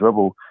off the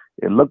dribble.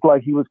 It looked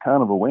like he was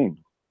kind of a wing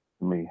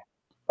to me,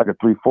 like a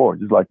 3-4,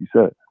 just like you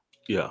said.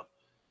 Yeah.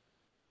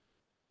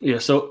 Yeah.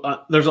 So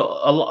there's a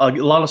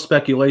lot of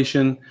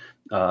speculation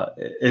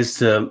as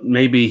to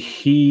maybe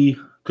he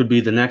could be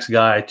the next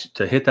guy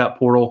to hit that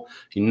portal.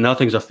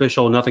 Nothing's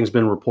official. Nothing's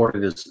been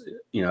reported as,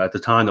 at the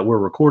time that we're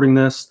recording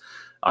this.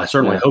 I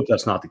certainly hope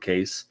that's not the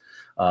case.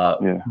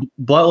 But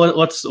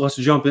let's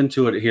jump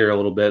into it here a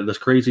little bit. This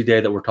crazy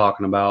day that we're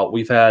talking about,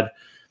 we've had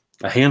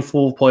a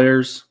handful of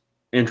players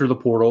enter the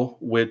portal,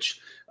 which,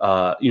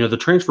 the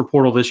transfer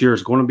portal this year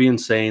is going to be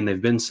insane.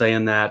 They've been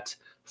saying that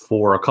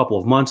for a couple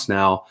of months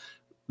now.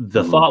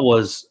 The thought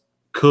was,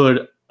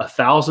 could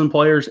 1,000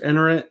 players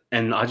enter it?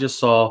 And I just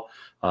saw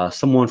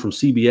someone from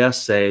CBS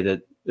say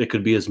that it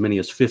could be as many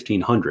as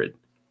 1,500.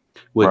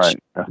 which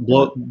Right.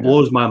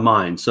 blows my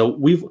mind.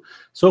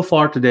 So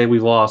far today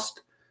we've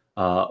lost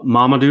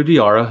Mamadou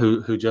Diarra,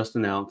 who just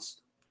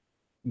announced,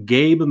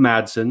 Gabe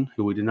Madsen,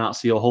 who we did not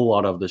see a whole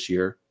lot of this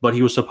year, but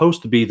he was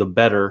supposed to be the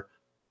better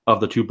of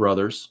the two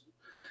brothers.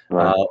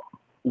 Right.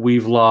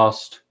 We've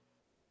lost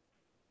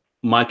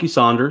Mikey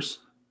Saunders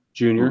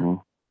Jr. Mm-hmm.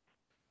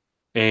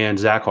 and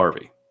Zach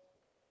Harvey.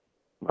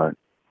 Right.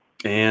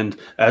 And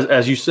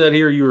as you said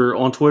here, you were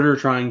on Twitter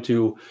trying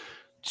to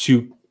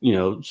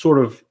sort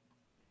of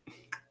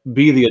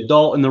be the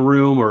adult in the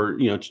room, or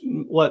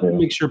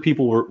make sure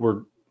people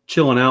were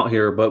chilling out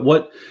here. But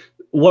what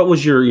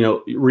was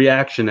your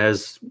reaction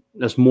as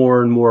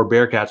more and more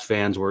Bearcats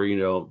fans were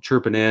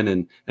chirping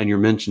in and your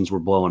mentions were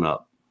blowing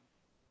up?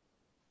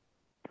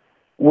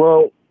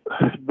 Well,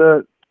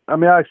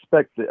 I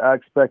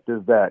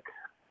expected Zach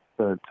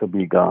to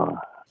be gone,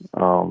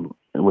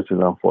 which is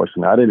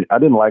unfortunate. I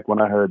didn't like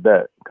when I heard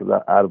that,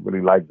 because I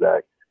really like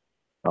Zach,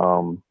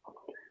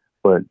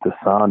 but the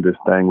Saunders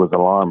thing was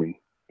alarming,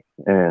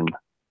 and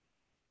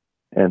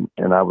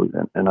I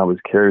was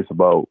curious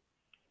about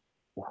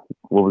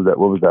what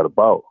was that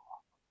about,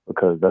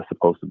 because that's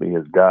supposed to be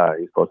his guy.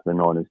 He's supposed to have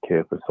known his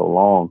kid for so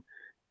long,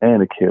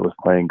 and the kid was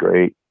playing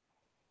great,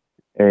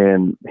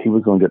 and he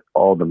was going to get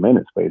all the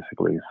minutes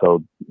basically.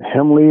 So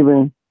him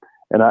leaving,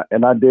 and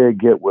I did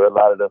get what a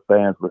lot of the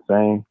fans were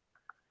saying.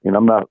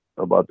 I'm not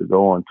about to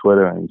go on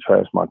Twitter and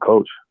trash my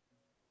coach.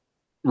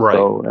 Right.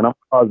 So, and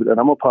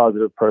I'm a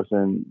positive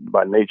person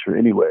by nature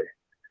anyway.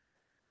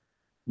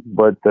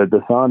 But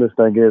the Saunders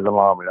thing is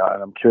alarming.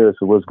 I'm curious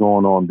of what's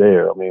going on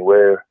there. I mean,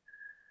 where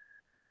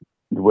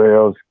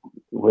else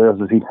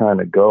is he trying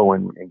to go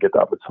and get the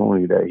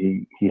opportunity that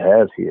he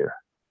has here?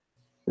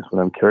 That's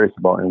what I'm curious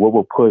about. And what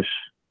will push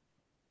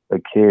a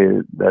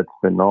kid that's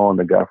been knowing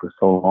the guy for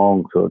so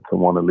long to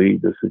want to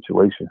leave this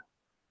situation?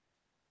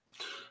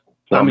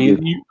 So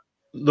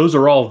those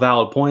are all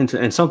valid points.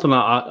 And something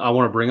I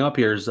want to bring up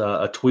here is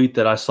a tweet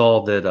that I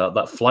saw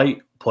that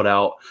Flight put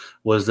out,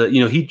 was that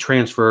he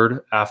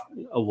transferred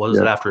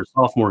after his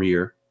sophomore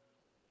year.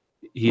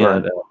 He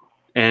had,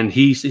 and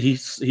he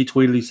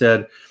tweeted. He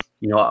said,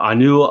 I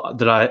knew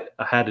that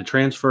I had to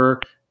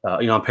transfer.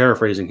 I'm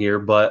paraphrasing here,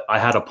 but I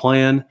had a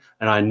plan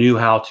and I knew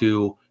how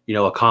to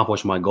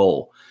accomplish my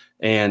goal.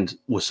 And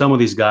with some of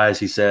these guys,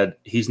 he said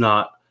he's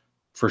not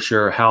for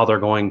sure how they're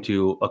going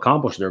to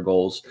accomplish their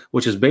goals,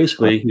 which is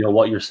basically,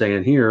 what you're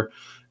saying here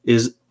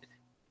is,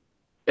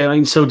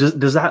 so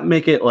does that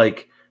make it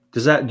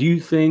do you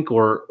think,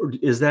 or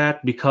is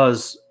that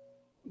because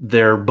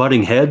they're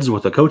butting heads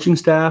with the coaching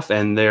staff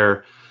and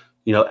they're,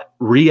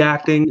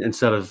 reacting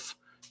instead of,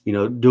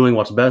 doing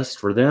what's best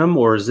for them?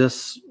 Or is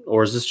this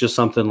just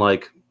something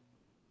like,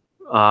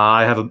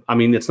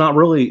 it's not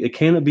really, it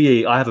can't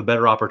be I have a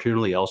better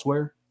opportunity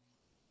elsewhere.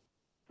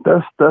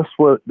 That's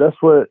what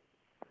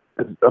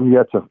you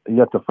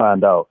have to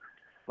find out.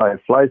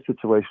 Like, Flight's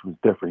situation was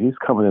different. He's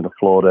coming into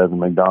Florida as a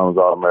McDonald's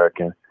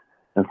All-American,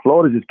 and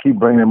Florida just keep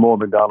bringing in more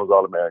McDonald's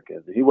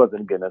All-Americans. He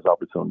wasn't getting his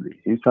opportunity.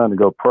 He's trying to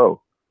go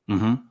pro.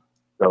 Mm-hmm.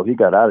 So he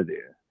got out of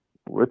there.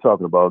 We're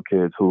talking about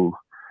kids who,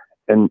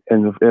 and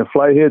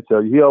Flight here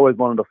tell you, he always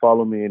wanted to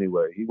follow me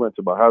anyway. He went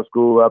to my high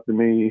school after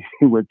me.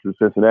 He went to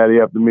Cincinnati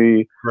after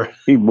me. Right.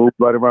 He moved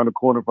right around the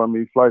corner from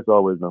me. Flight's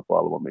always been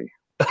following me.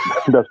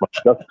 that's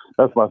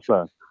my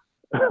son.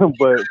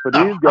 But for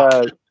these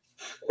guys,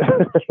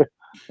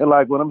 and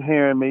like when I'm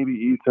hearing maybe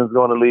Easton's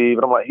going to leave,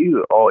 and I'm like, he's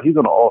on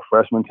an all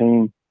freshman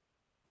team,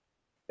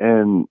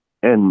 and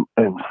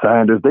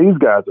Sanders, these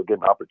guys are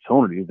getting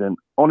opportunities, and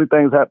only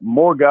things happen.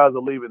 More guys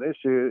are leaving this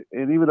year,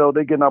 and even though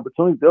they're getting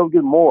opportunities, they'll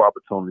get more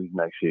opportunities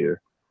next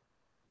year.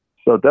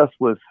 So that's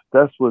what's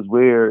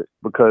weird,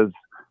 because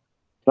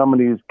some of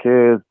these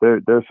kids,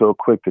 they're so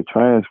quick to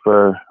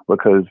transfer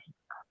because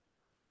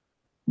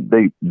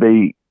they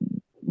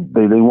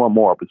want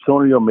more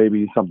opportunity, or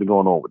maybe something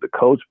going on with the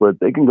coach, but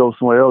they can go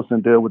somewhere else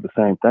and deal with the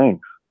same things.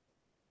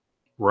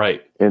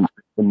 Right. And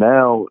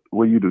now,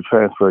 will you do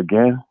transfer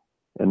again?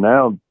 And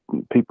now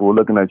people are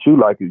looking at you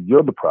like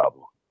you're the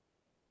problem.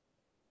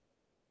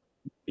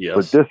 Yes.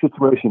 But this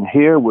situation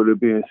here, with it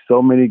being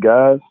so many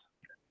guys,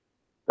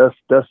 that's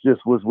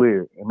just what's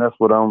weird, and that's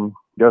what I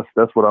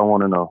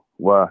want to know.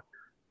 Why?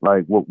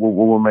 Like, what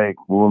will make,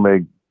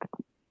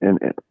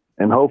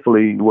 and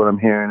hopefully what I'm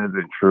hearing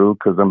isn't true,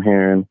 because I'm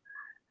hearing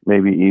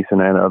maybe Easton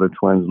and other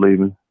twins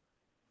leaving.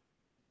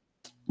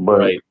 But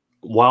right.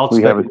 Wild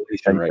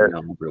speculation right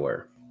now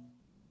everywhere.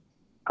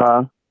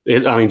 Huh?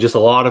 Just a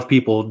lot of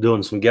people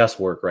doing some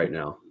guesswork right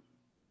now.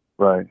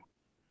 Right.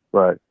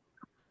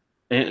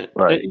 And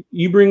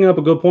you bring up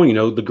a good point.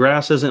 The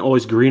grass isn't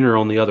always greener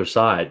on the other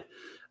side.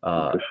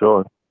 For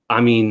sure.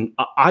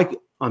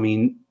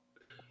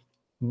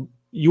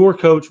 Your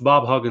coach,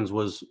 Bob Huggins,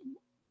 was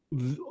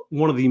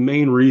one of the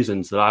main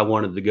reasons that I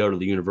wanted to go to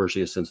the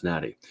University of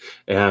Cincinnati.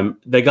 And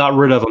they got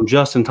rid of him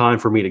just in time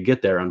for me to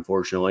get there,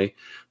 unfortunately.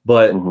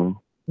 But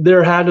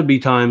there had to be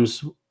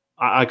times,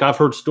 I've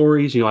heard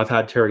stories, I've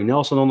had Terry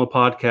Nelson on the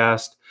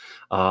podcast.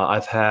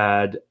 I've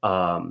had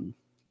the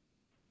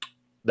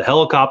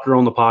helicopter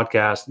on the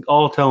podcast,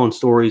 all telling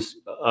stories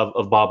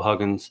of Bob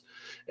Huggins.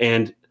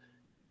 And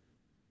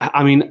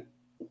I mean,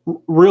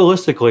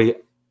 realistically,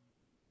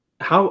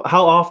 how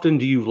often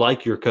do you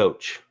like your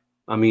coach?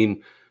 I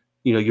mean,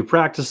 you're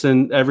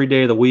practicing every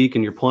day of the week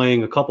and you're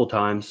playing a couple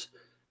times,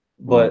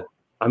 but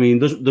I mean,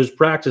 those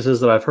practices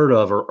that I've heard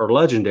of are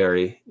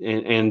legendary,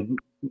 and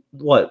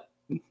what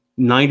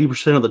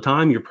 90% of the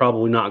time you're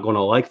probably not going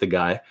to like the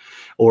guy,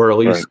 or at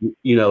least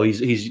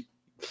he's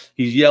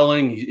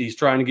yelling, he's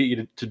trying to get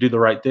you to do the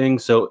right thing.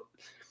 So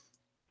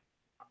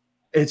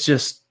it's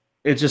just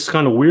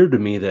kind of weird to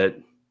me that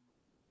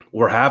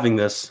we're having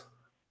this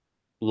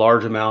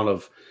large amount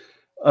of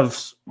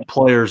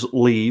players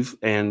leave,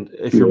 and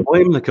if you're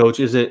blaming the coach,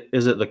 is it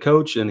the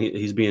coach and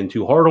he's being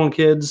too hard on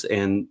kids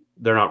and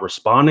they're not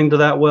responding to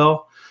that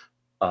well?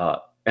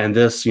 And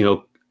this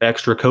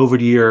extra COVID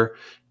year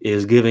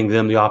is giving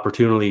them the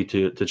opportunity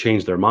to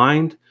change their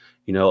mind.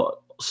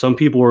 Some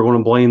people are going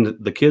to blame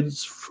the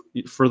kids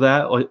for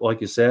that. Like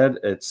you said,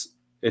 it's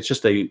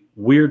just a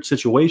weird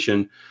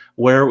situation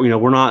where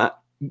we're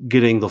not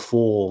getting the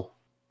full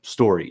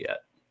story yet.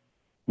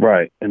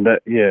 Right, and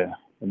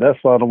that's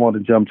why I don't want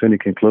to jump to any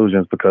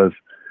conclusions, because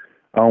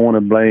I don't want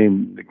to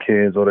blame the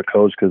kids or the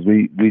coach, because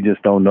we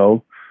just don't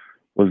know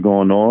what's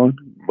going on.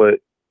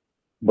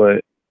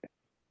 But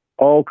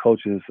all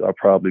coaches are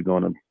probably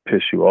going to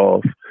piss you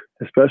off,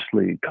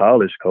 especially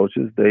college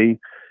coaches.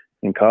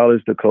 In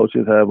college, the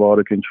coaches have all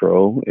the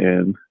control,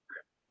 and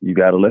you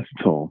got to listen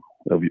to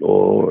them,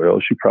 or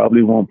else you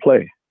probably won't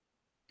play.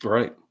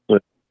 Right.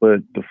 But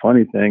the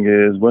funny thing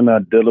is, we're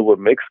not dealing with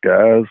mixed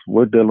guys.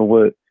 We're dealing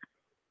with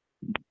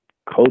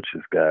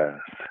coaches guys.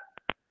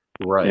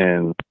 Right.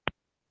 And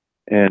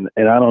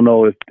I don't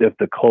know if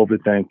the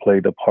COVID thing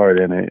played a part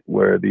in it,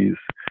 where they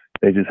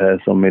just had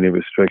so many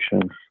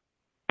restrictions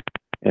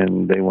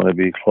and they want to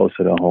be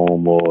closer to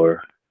home,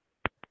 or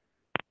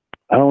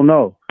I don't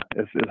know.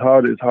 It's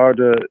hard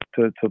to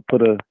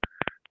put a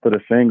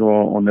finger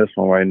on this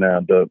one right now.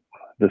 The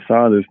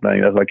Saunders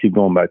thing, as I keep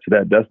going back to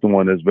that, that's the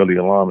one that's really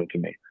alarming to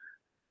me.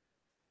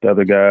 The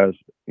other guys,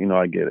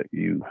 I get it.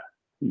 You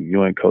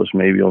and coach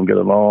maybe don't get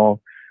along.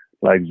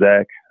 Like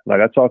Zach,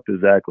 I talked to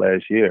Zach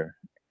last year,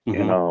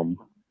 and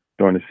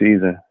during the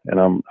season, and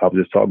I was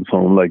just talking to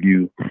him like,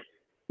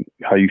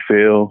 how you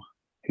feel?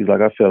 He's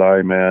like, I feel all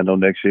right, man. I know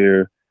next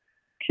year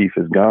Keith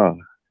is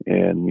gone,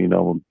 and I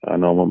know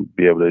I'm gonna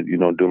be able to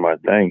do my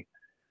thing.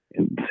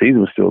 And the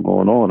season was still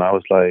going on. I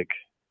was like,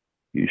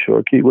 you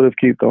sure Keith? What if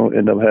Keith don't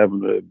end up having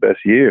the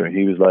best year? And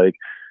he was like,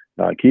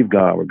 nah, Keith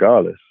gone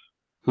regardless.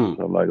 So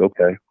I'm like,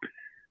 okay.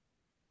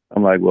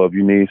 I'm like, well, if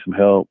you need some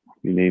help,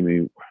 you need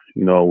me,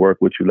 work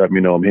with you, let me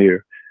know I'm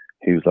here.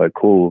 He was like,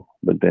 cool.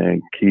 But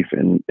then Keith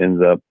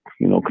ends up,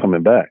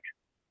 coming back.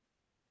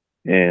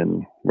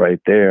 And right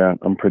there,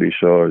 I'm pretty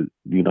sure,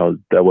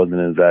 that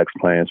wasn't in Zach's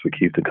plans for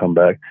Keith to come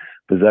back.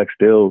 But Zach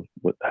still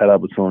had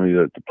opportunity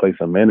to play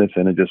some minutes,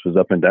 and it just was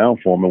up and down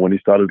for him. And when he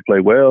started to play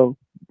well,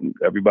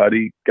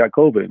 everybody got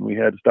COVID, and we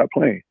had to stop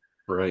playing.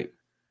 Right.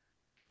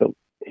 So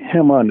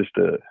him, I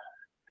understood.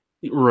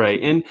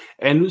 Right.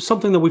 And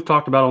something that we've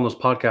talked about on this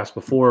podcast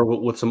before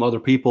with some other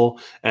people,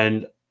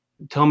 and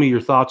tell me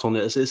your thoughts on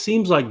this. It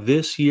seems like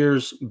this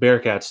year's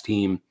Bearcats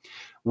team,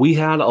 we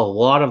had a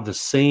lot of the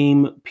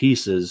same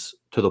pieces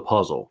to the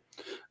puzzle,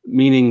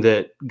 meaning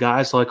that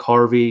guys like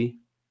Harvey,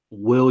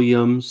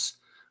 Williams,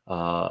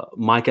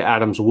 Micah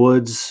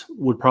Adams-Woods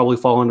would probably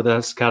fall into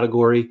this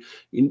category.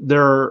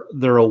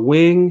 They're a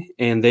wing,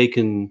 and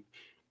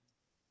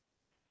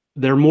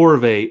they're more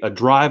of a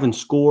drive and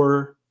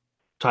score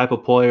type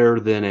of player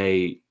than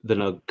a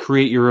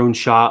create your own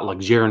shot like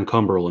Jaron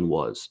Cumberland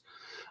was.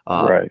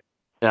 Right.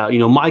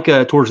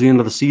 Micah towards the end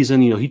of the season,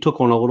 he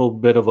took on a little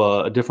bit of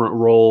a different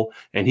role,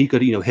 and he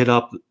could, hit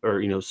up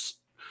or,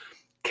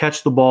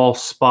 catch the ball,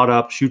 spot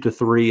up, shoot the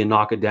three and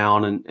knock it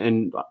down.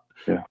 And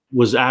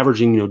was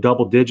averaging,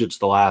 double digits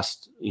the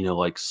last,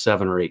 like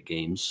 7 or 8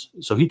 games.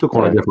 So he took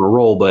on a different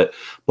role. But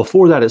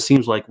before that, it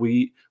seems like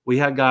we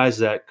had guys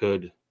that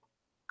could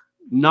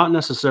not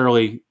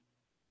necessarily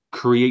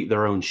create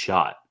their own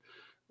shot.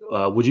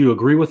 Would you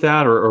agree with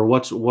that, or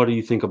what do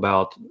you think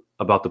about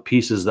the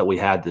pieces that we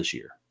had this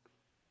year?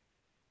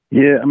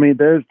 Yeah, I mean,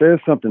 there's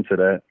something to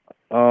that.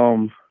 I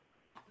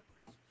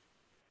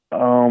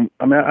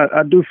mean,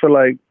 I do feel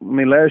like,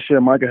 last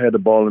year Micah had the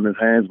ball in his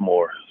hands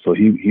more, so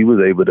he was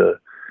able to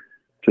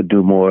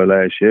do more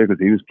last year because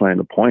he was playing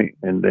the point,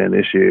 and then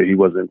this year he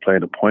wasn't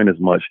playing the point as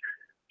much,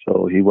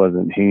 so he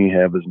didn't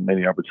have as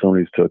many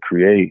opportunities to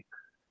create.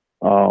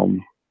 But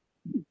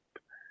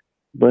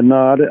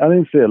no, I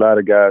didn't see a lot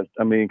of guys.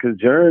 I mean, because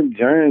Jern,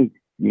 Jerns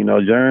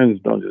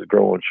don't just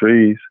grow on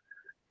trees.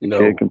 The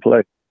kid can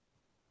play.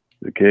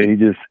 The kid, he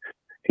just,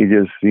 he's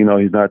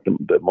not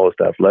the most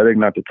athletic,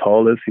 not the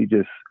tallest. He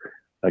just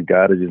a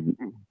guy that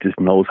just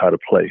knows how to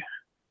play.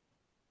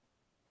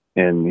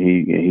 And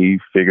he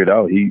figured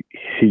out he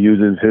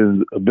uses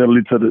his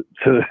ability to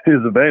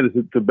his advantage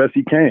the best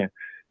he can.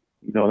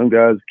 Them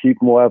guys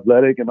keep more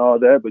athletic and all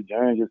that, but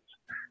Jern just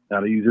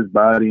got to use his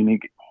body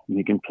and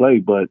he can play.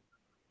 But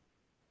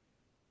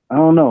I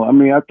don't know. I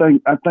mean, I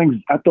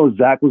thought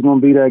Zach was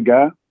going to be that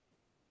guy.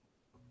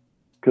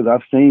 because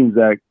I've seen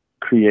Zach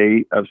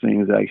create, I've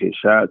seen Zach hit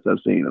shots, I've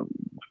seen him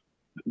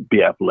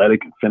be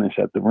athletic and finish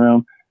at the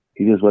rim.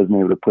 He just wasn't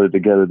able to put it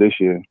together this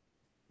year.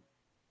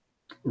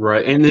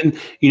 Right. And then,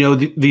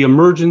 the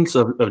emergence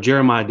of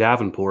Jeremiah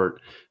Davenport,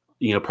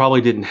 probably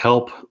didn't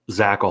help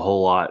Zach a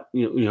whole lot.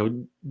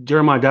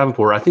 Jeremiah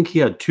Davenport, I think he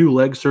had 2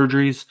 leg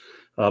surgeries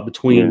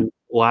between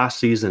last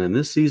season and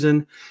this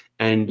season.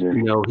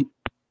 And,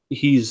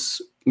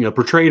 he's,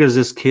 portrayed as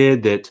this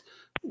kid that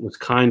was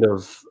kind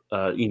of,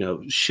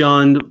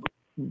 shunned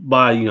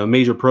by,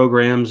 major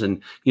programs.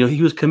 And,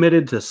 he was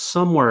committed to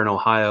somewhere in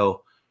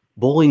Ohio,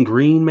 Bowling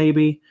Green,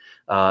 maybe.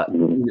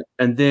 And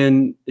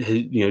then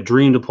he,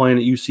 dreamed of playing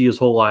at UC his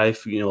whole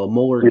life, a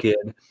Moeller kid.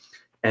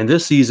 And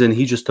this season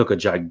he just took a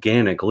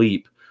gigantic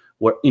leap.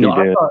 What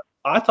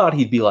I thought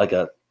he'd be like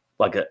a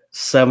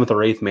 7th or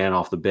 8th man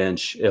off the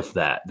bench, if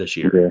that, this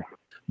year.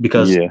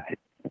 Because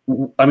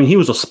I mean, he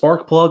was a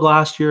spark plug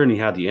last year and he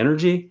had the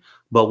energy,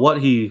 but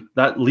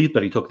that leap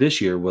that he took this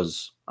year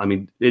was, I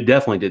mean, it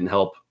definitely didn't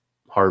help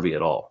Harvey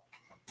at all.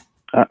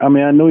 I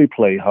mean, I knew he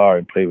played hard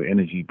and played with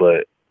energy,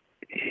 but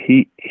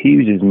he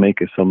was just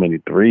making so many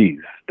threes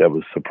that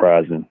was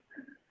surprising.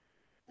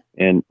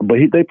 But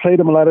they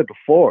played him a lot at the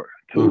 4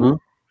 too. Mm-hmm.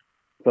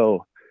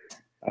 So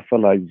I feel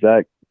like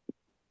Zach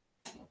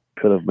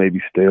could have maybe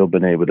still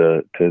been able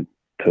to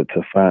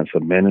find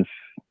some minutes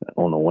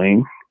on the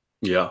wing.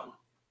 Yeah.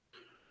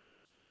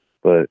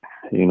 But,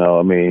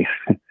 I mean,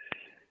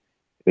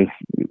 it's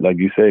like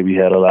you say, we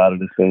had a lot of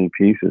the same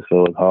pieces,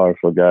 so it's hard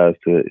for guys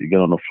to get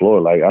on the floor.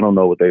 Like, I don't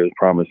know what they was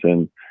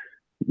promising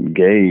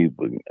Gabe.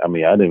 I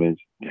mean, I didn't even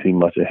see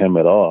much of him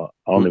at all.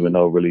 I don't even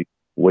know really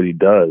what he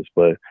does,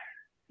 but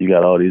you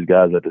got all these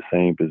guys at the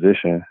same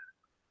position.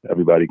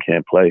 Everybody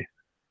can't play.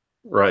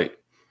 Right.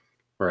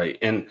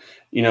 And,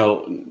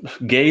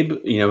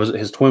 Gabe,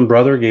 his twin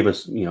brother gave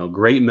us,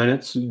 great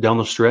minutes down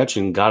the stretch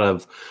and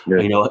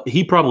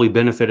he probably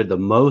benefited the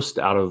most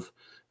out of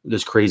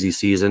this crazy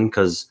season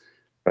because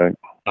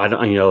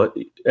everyone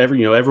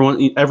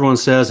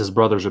says his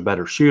brother's a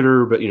better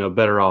shooter, but,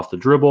 better off the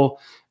dribble.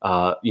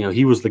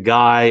 He was the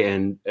guy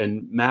and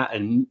Matt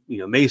and,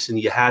 Mason,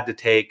 you had to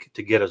take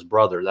to get his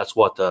brother. That's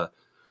what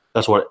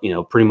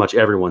pretty much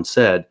everyone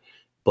said.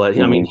 But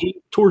I mean,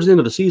 towards the end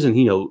of the season,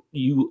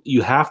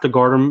 you have to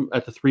guard him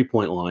at the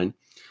 3-point line,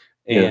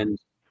 and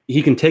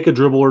he can take a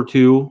dribble or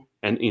two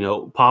and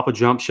pop a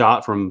jump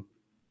shot from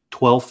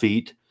 12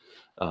 feet.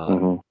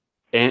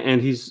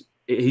 And he's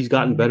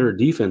gotten better at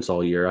defense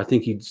all year. I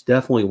think he's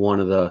definitely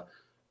one of the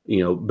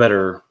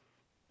better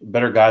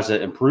guys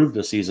that improved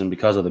this season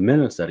because of the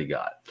minutes that he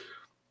got.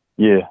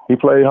 Yeah, he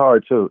played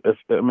hard too. If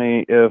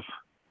Gabe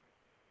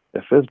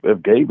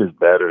is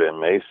better than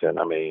Mason,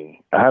 I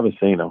mean, I haven't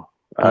seen him.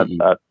 I'd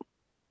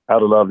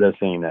have loved to have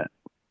seen that.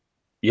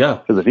 Yeah.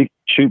 Because if he can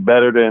shoot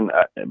better than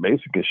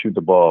Mason can shoot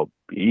the ball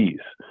ease.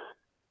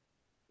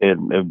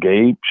 And if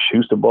Gabe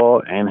shoots the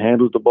ball and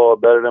handles the ball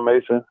better than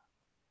Mason,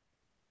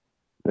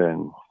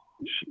 then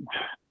it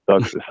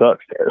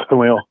sucks.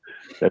 we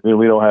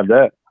don't have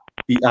that.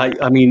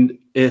 I mean,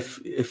 if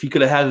you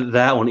could have had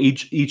that on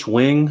each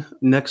wing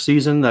next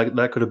season,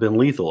 that could have been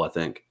lethal, I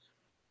think.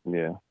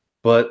 Yeah.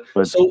 But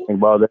so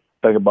thing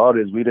about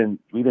it is we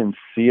didn't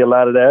see a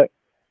lot of that.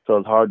 So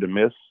it's hard to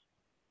miss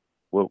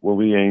what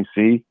we ain't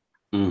see.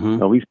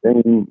 Mm-hmm. We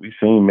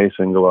seen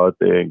Mason go out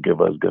there and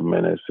give us good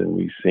minutes, and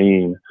we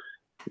seen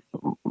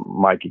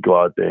Mikey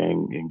go out there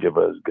and give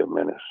us good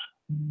minutes.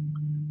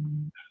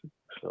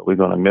 So we're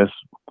gonna miss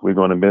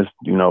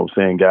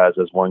seeing guys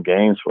that's won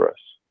games for us.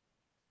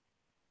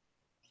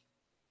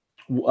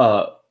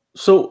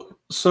 So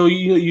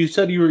you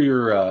said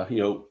you're a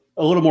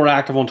little more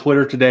active on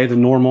Twitter today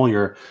than normal.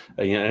 You're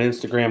an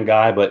Instagram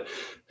guy, but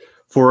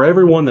for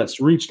everyone that's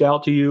reached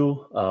out to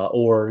you,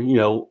 or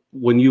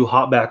when you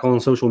hop back on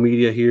social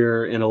media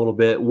here in a little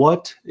bit,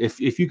 what if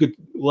you could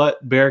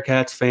let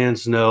Bearcats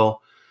fans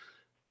know,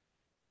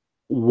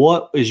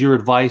 what is your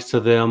advice to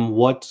them?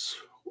 What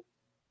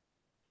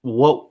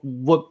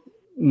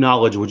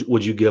knowledge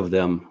would you give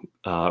them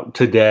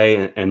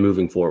today and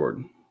moving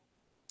forward?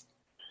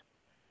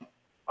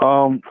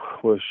 Well,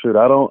 shoot,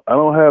 I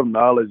don't have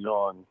knowledge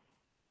on.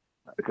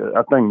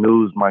 I think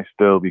news might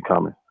still be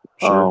coming.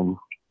 Sure.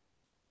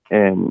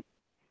 And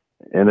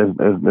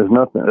there's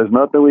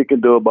nothing we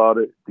can do about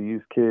it. These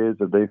kids,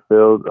 if they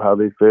feel how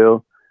they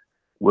feel,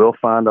 we'll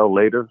find out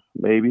later,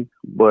 maybe.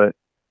 But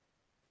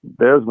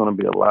there's going to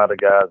be a lot of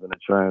guys in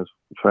the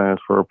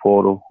transfer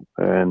portal,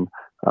 and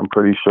I'm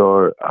pretty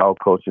sure our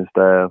coaching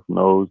staff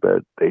knows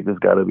that they just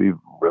got to be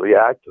really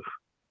active.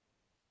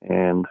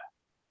 And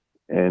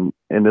I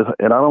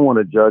don't want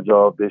to judge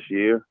off this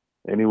year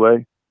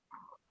anyway.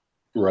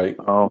 Right.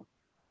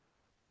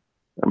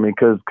 I mean,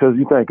 because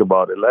you think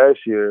about it,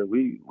 last year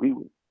we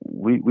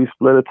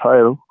split a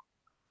title,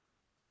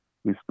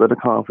 we split a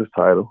conference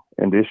title,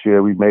 and this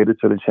year we made it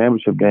to the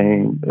championship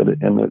game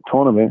in the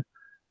tournament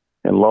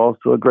and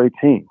lost to a great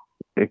team.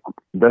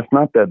 That's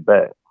not that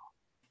bad.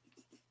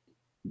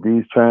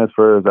 These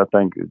transfers, I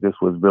think, this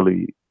was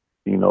really,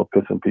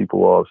 pissing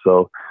people off.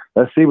 So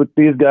let's see what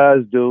these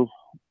guys do.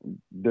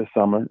 this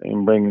summer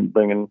and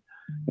bringing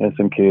in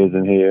some kids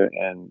in here,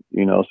 and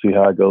see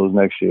how it goes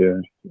next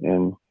year.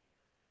 And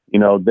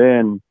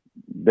then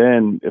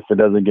if it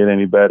doesn't get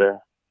any better,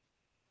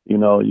 you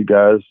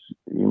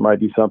might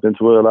do something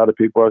to it. A lot of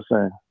people are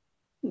saying.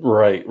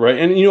 Right, right.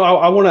 And,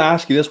 I want to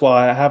ask you this while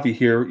I have you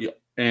here.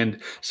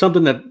 And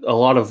something that a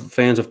lot of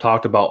fans have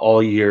talked about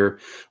all year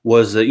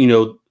was that,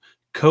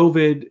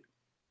 COVID,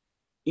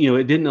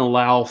 it didn't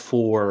allow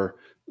for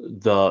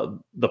the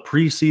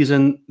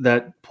preseason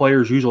that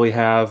players usually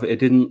have. It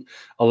didn't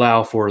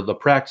allow for the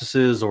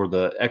practices or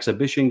the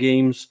exhibition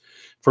games.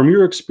 From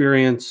your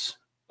experience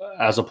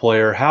as a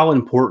player, how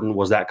important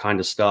was that kind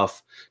of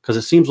stuff? Because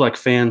it seems like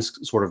fans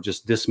sort of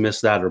just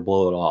dismiss that or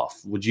blow it off.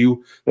 Would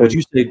you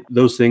say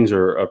those things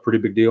are a pretty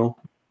big deal?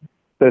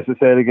 Say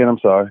it again. I'm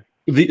sorry.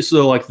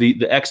 So like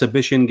the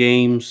exhibition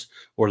games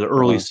or the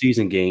early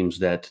season games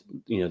that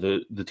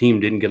the team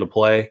didn't get to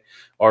play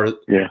are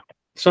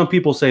some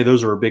people say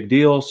those are a big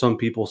deal. Some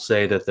people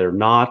say that they're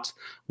not.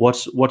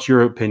 What's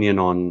your opinion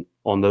on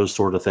those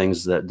sort of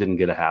things that didn't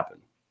get to happen?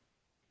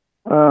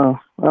 I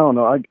don't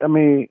know. I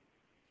mean,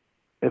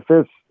 if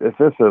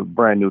it's a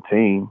brand new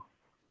team,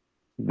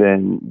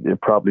 then it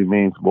probably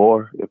means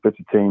more. If it's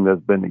a team that's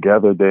been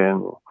together,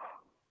 then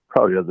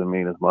probably doesn't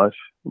mean as much.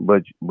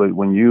 But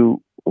when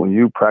you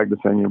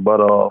practicing your butt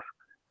off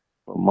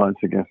for months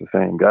against the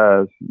same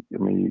guys, I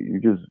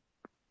mean,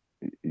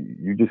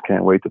 you just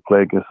can't wait to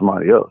play against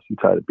somebody else. You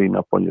tired of beating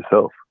up on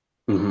yourself.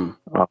 Mm-hmm.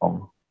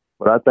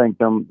 But I think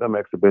them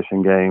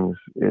exhibition games,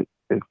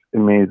 it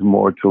means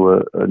more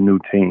to a new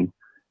team,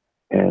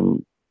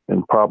 and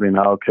probably in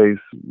our case,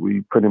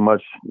 we pretty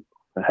much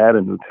had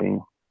a new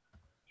team.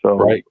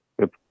 So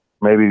it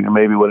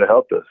maybe would have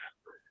helped us,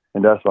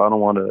 and that's why I don't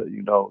want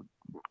to.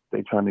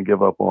 They trying to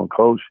give up on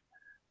coach,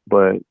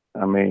 but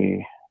I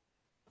mean,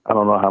 I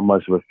don't know how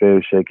much of a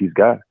fair shake he's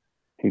got.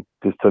 He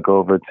just took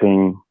over a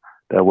team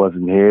that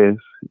wasn't his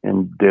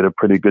and did a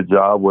pretty good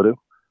job with it.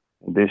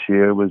 And this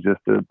year it was just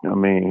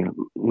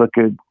look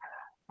at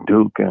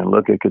Duke and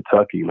look at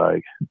Kentucky.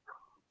 Like,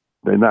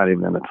 they're not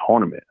even in the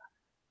tournament.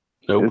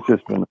 Nope. It's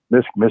just been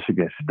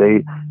Michigan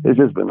State. It's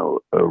just been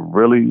a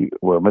really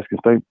Michigan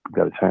State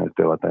got a chance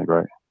still, I think,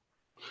 right?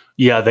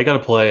 Yeah, they got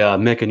to play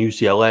Mick and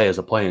UCLA as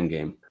a playing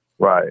game.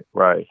 Right.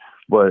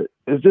 But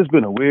it's just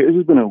been a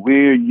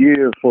weird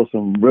year for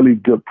some really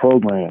good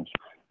programs.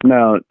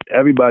 Now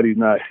everybody's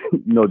not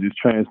just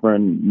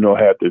transferring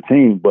half their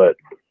team, but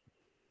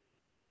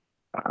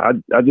I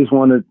just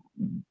want to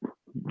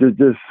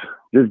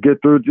just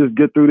get through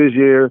this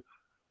year.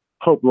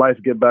 Hope life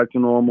get back to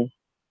normal.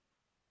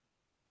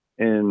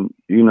 And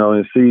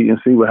and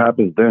see what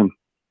happens then.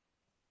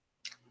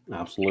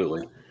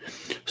 Absolutely.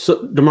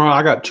 So, Dermarr,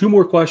 I got two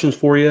more questions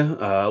for you.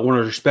 I want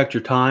to respect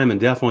your time and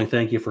definitely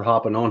thank you for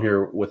hopping on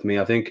here with me.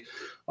 I think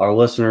our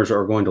listeners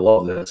are going to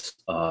love this.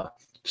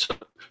 So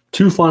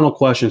two final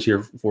questions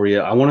here for you.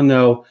 I want to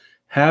know,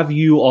 have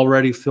you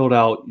already filled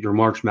out your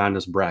March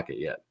Madness bracket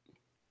yet?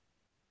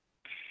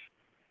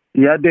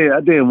 Yeah, I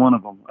did one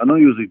of them. I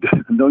don't usually do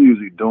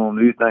them.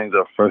 These things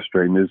are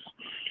frustrating. This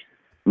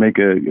make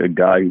a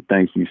guy who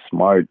thinks he's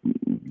smart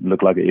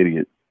look like an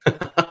idiot.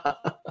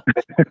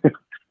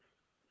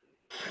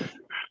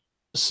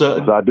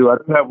 So I do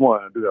have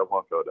one. I do have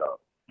one filled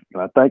out.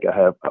 And I think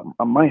I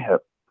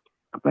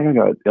think I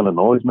got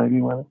Illinois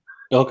maybe one.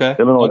 Okay.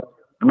 Illinois.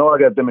 No, I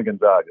got them in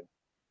Gonzaga.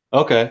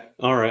 Okay.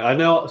 All right. I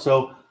know.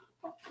 So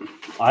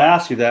I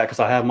asked you that because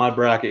I have my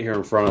bracket here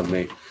in front of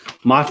me.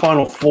 My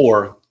final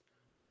four,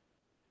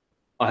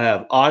 I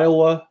have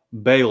Iowa,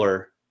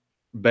 Baylor,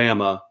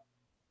 Bama,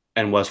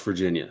 and West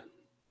Virginia.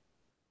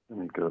 Let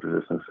me go to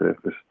this and see if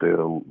it's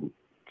still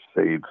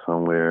saved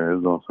somewhere.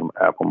 It's on some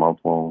app on my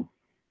phone.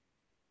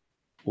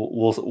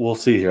 We'll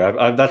see here.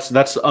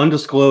 That's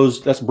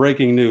undisclosed. That's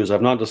breaking news.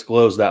 I've not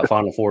disclosed that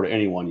Final Four to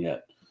anyone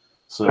yet.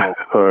 So I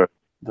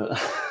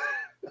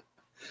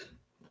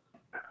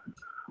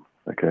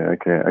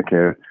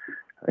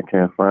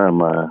can't find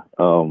mine.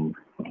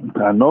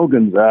 I know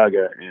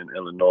Gonzaga in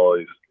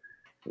Illinois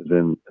is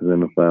in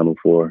the Final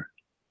Four.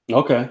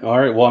 Okay. All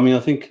right. Well, I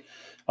think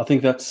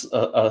that's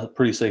a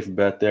pretty safe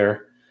bet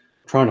there.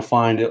 I'm trying to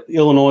find it.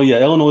 Illinois. Yeah,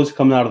 Illinois is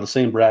coming out of the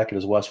same bracket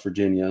as West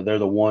Virginia. They're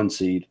the 1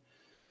 seed.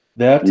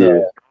 That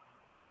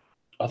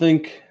I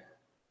think,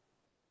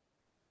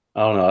 I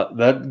don't know,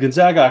 that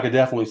Gonzaga I could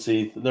definitely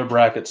see. Their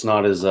bracket's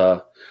not as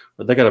but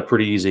they got a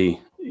pretty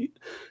easy.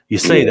 You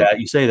say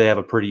they have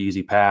a pretty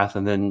easy path,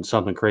 and then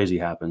something crazy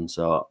happens.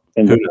 So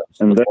that's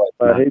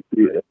why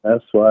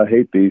I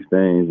hate these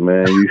things,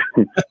 man.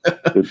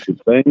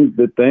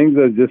 The things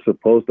that are just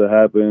supposed to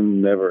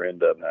happen never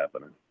end up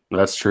happening.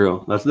 That's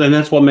true.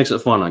 That's what makes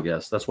it fun, I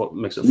guess. That's what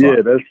makes it fun.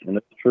 Yeah,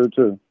 that's true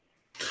too.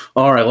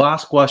 All right,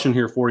 last question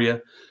here for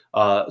you.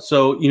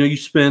 So you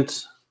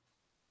spent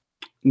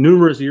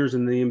numerous years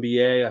in the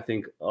NBA. I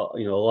think a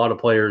lot of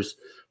players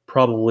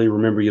probably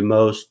remember you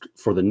most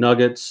for the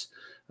Nuggets.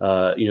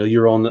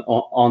 You're on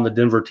the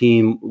Denver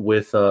team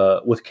with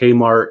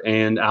Kmart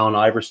and Allen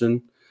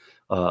Iverson.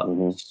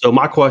 So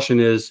my question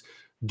is,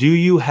 do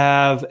you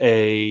have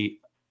a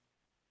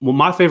well,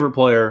 my favorite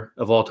player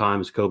of all time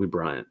is Kobe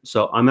Bryant.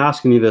 So I'm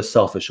asking you this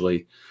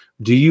selfishly.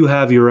 Do you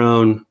have your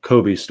own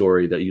Kobe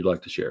story that you'd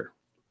like to share?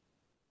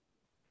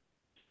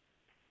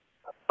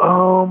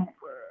 Let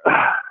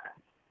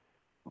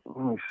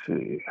me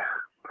see.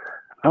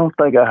 I don't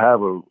think I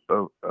have a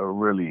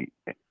really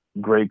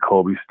great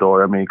Kobe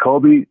story. I mean,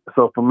 Kobe,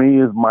 so for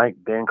me, is Mike,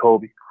 then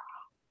Kobe.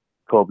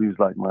 Kobe's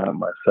like my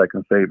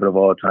second favorite of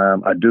all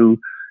time. I did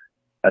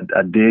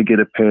get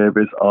a pair of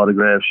his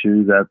autographed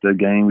shoes after a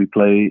game we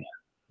played.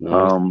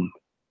 Nice.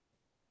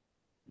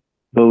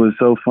 But what's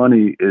so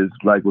funny is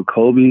like with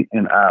Kobe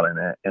and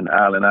Allen, and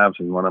Allen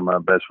obviously is one of my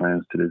best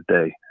friends to this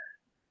day.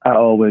 I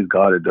always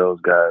guarded those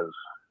guys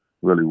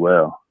really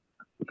well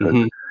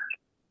because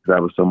I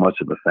was so much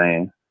of a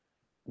fan.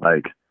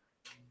 Like,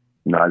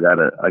 you know, I got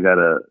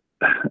a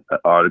an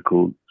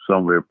article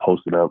somewhere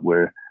posted up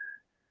where,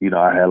 you know,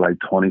 I had like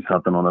 20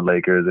 something on the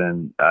Lakers,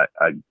 and I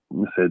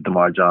said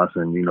Dermarr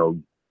Johnson, you know,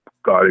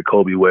 guarded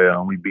Kobe well,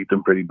 and we beat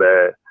them pretty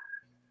bad.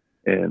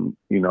 And,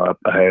 you know,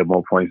 I had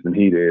more points than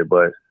he did,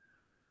 but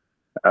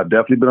I've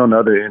definitely been on the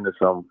other end of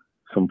some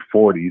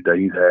 40s that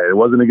he's had. It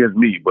wasn't against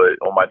me, but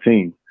on my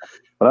team.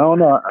 But I don't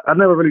know. I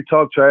never really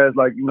talked trash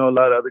like, you know, a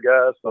lot of other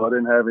guys, so I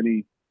didn't have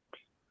any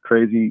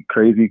crazy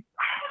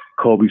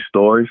Kobe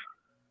stories.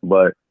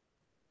 But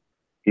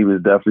he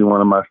was definitely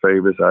one of my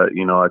favorites. I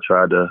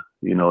tried to,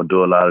 you know,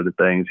 do a lot of the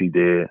things he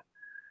did.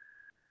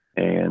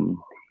 And,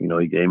 you know,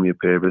 he gave me a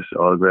pair of his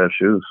autographed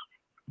shoes.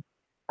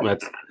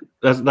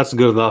 That's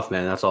good enough,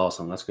 man. That's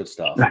awesome. That's good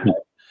stuff. I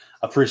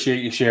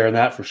appreciate you sharing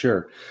that for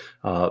sure.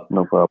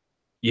 No problem.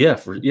 Yeah,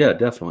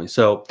 definitely.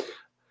 So,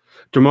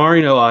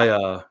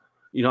 Dermarr,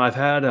 I've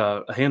had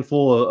a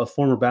handful of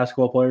former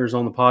basketball players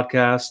on the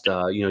podcast.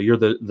 You're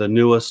the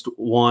newest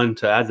one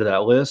to add to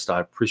that list. I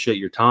appreciate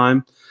your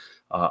time.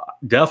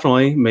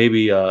 Definitely,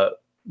 maybe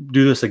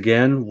do this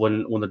again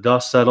when the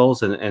dust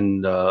settles,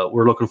 and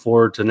we're looking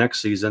forward to next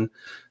season.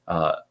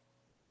 I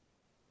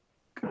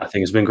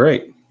think it's been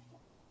great.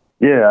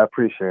 Yeah, I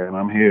appreciate it.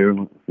 I'm here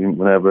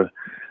whenever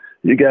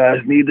you guys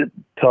need to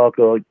talk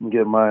or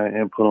get my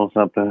input on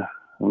something.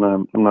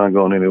 I'm not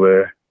going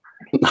anywhere.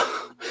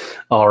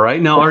 All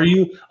right. Now, I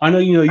know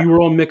you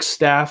were on mixed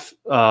staff,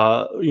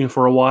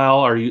 for a while.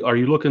 Are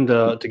you looking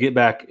to get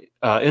back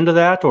into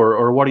that,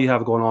 or what do you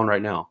have going on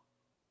right now?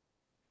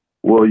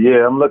 Well,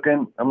 yeah, I'm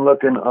looking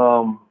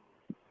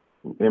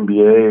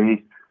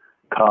NBA,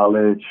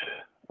 college,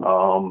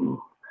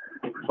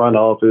 front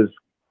office,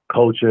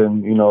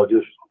 coaching, you know,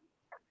 just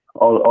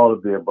all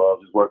of the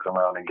above, just working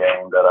around the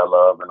game that I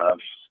love and I've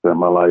spent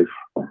my life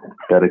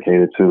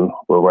dedicated to.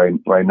 But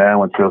right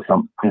now, until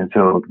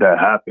that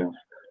happens,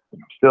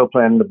 I'm still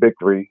planning the big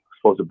three.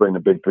 Supposed to bring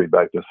the big three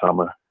back this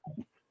summer.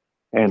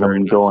 And I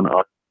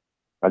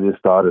just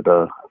started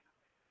a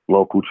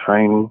local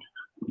training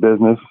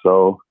business.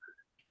 So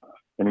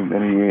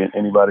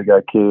anybody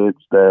got kids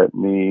that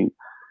need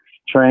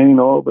training,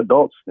 or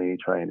adults need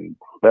training,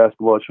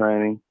 basketball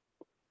training,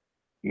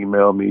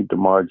 email me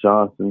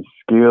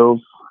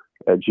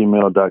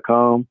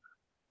DermarrJohnsonSkills@gmail.com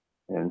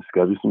and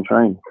schedule some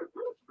training.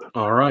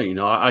 All right. You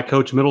know, I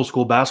coach middle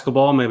school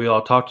basketball. Maybe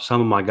I'll talk to some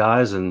of my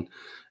guys and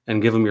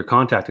give them your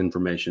contact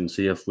information,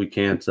 see if we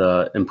can't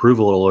improve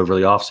a little over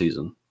the off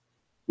season.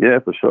 Yeah,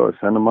 for sure.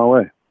 Send them my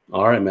way.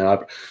 All right, man.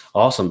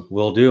 Awesome.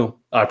 Will do.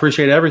 I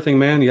appreciate everything,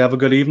 man. You have a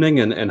good evening,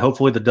 and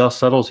hopefully the dust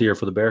settles here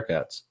for the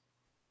Bearcats.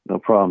 No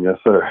problem. Yes,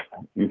 sir.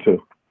 You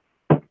too.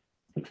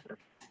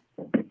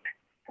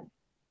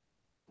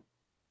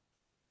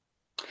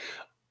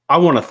 I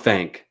want to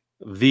thank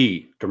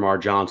the Dermarr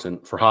Johnson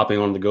for hopping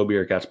on the Go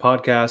Bearcats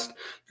podcast. It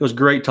was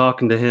great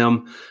talking to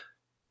him.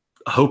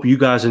 I hope you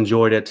guys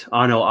enjoyed it.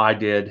 I know I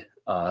did.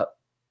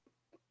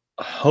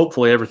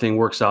 Hopefully everything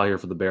works out here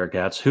for the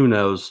Bearcats. Who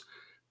knows?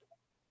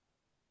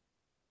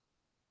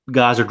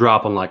 Guys are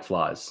dropping like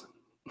flies.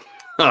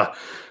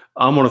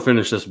 I'm going to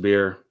finish this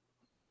beer.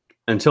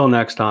 Until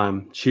next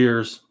time,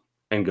 cheers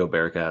and go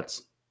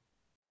Bearcats.